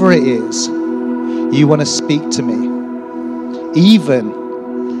whatever it is you want to speak to me, even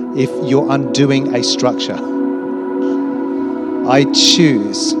if you're undoing a structure. I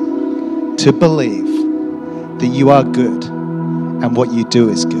choose to believe that you are good and what you do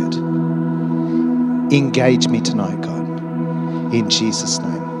is good. Engage me tonight, God, in Jesus'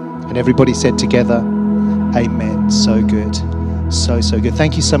 name. And everybody said together, amen. So good. So good.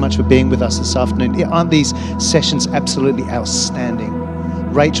 Thank you so much for being with us this afternoon. Aren't these sessions absolutely outstanding?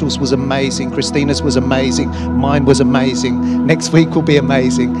 Rachel's was amazing. Christina's was amazing. Mine was amazing. Next week will be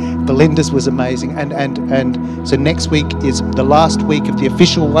amazing. Belinda's was amazing. And so next week is the last week of the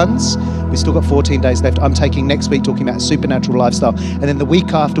official ones. We've still got 14 days left. I'm taking next week talking about supernatural lifestyle. And then the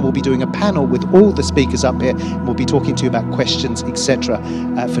week after, we'll be doing a panel with all the speakers up here. And we'll be talking to you about questions, etc.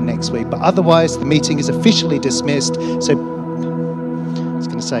 For next week. But otherwise, the meeting is officially dismissed. So I was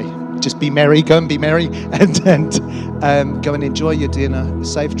going to say, just be merry, go and be merry, and go and enjoy your dinner,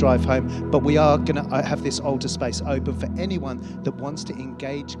 safe drive home. But we are going to have this altar space open for anyone that wants to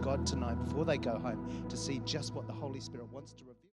engage God tonight before they go home to see just what the Holy Spirit wants to reveal.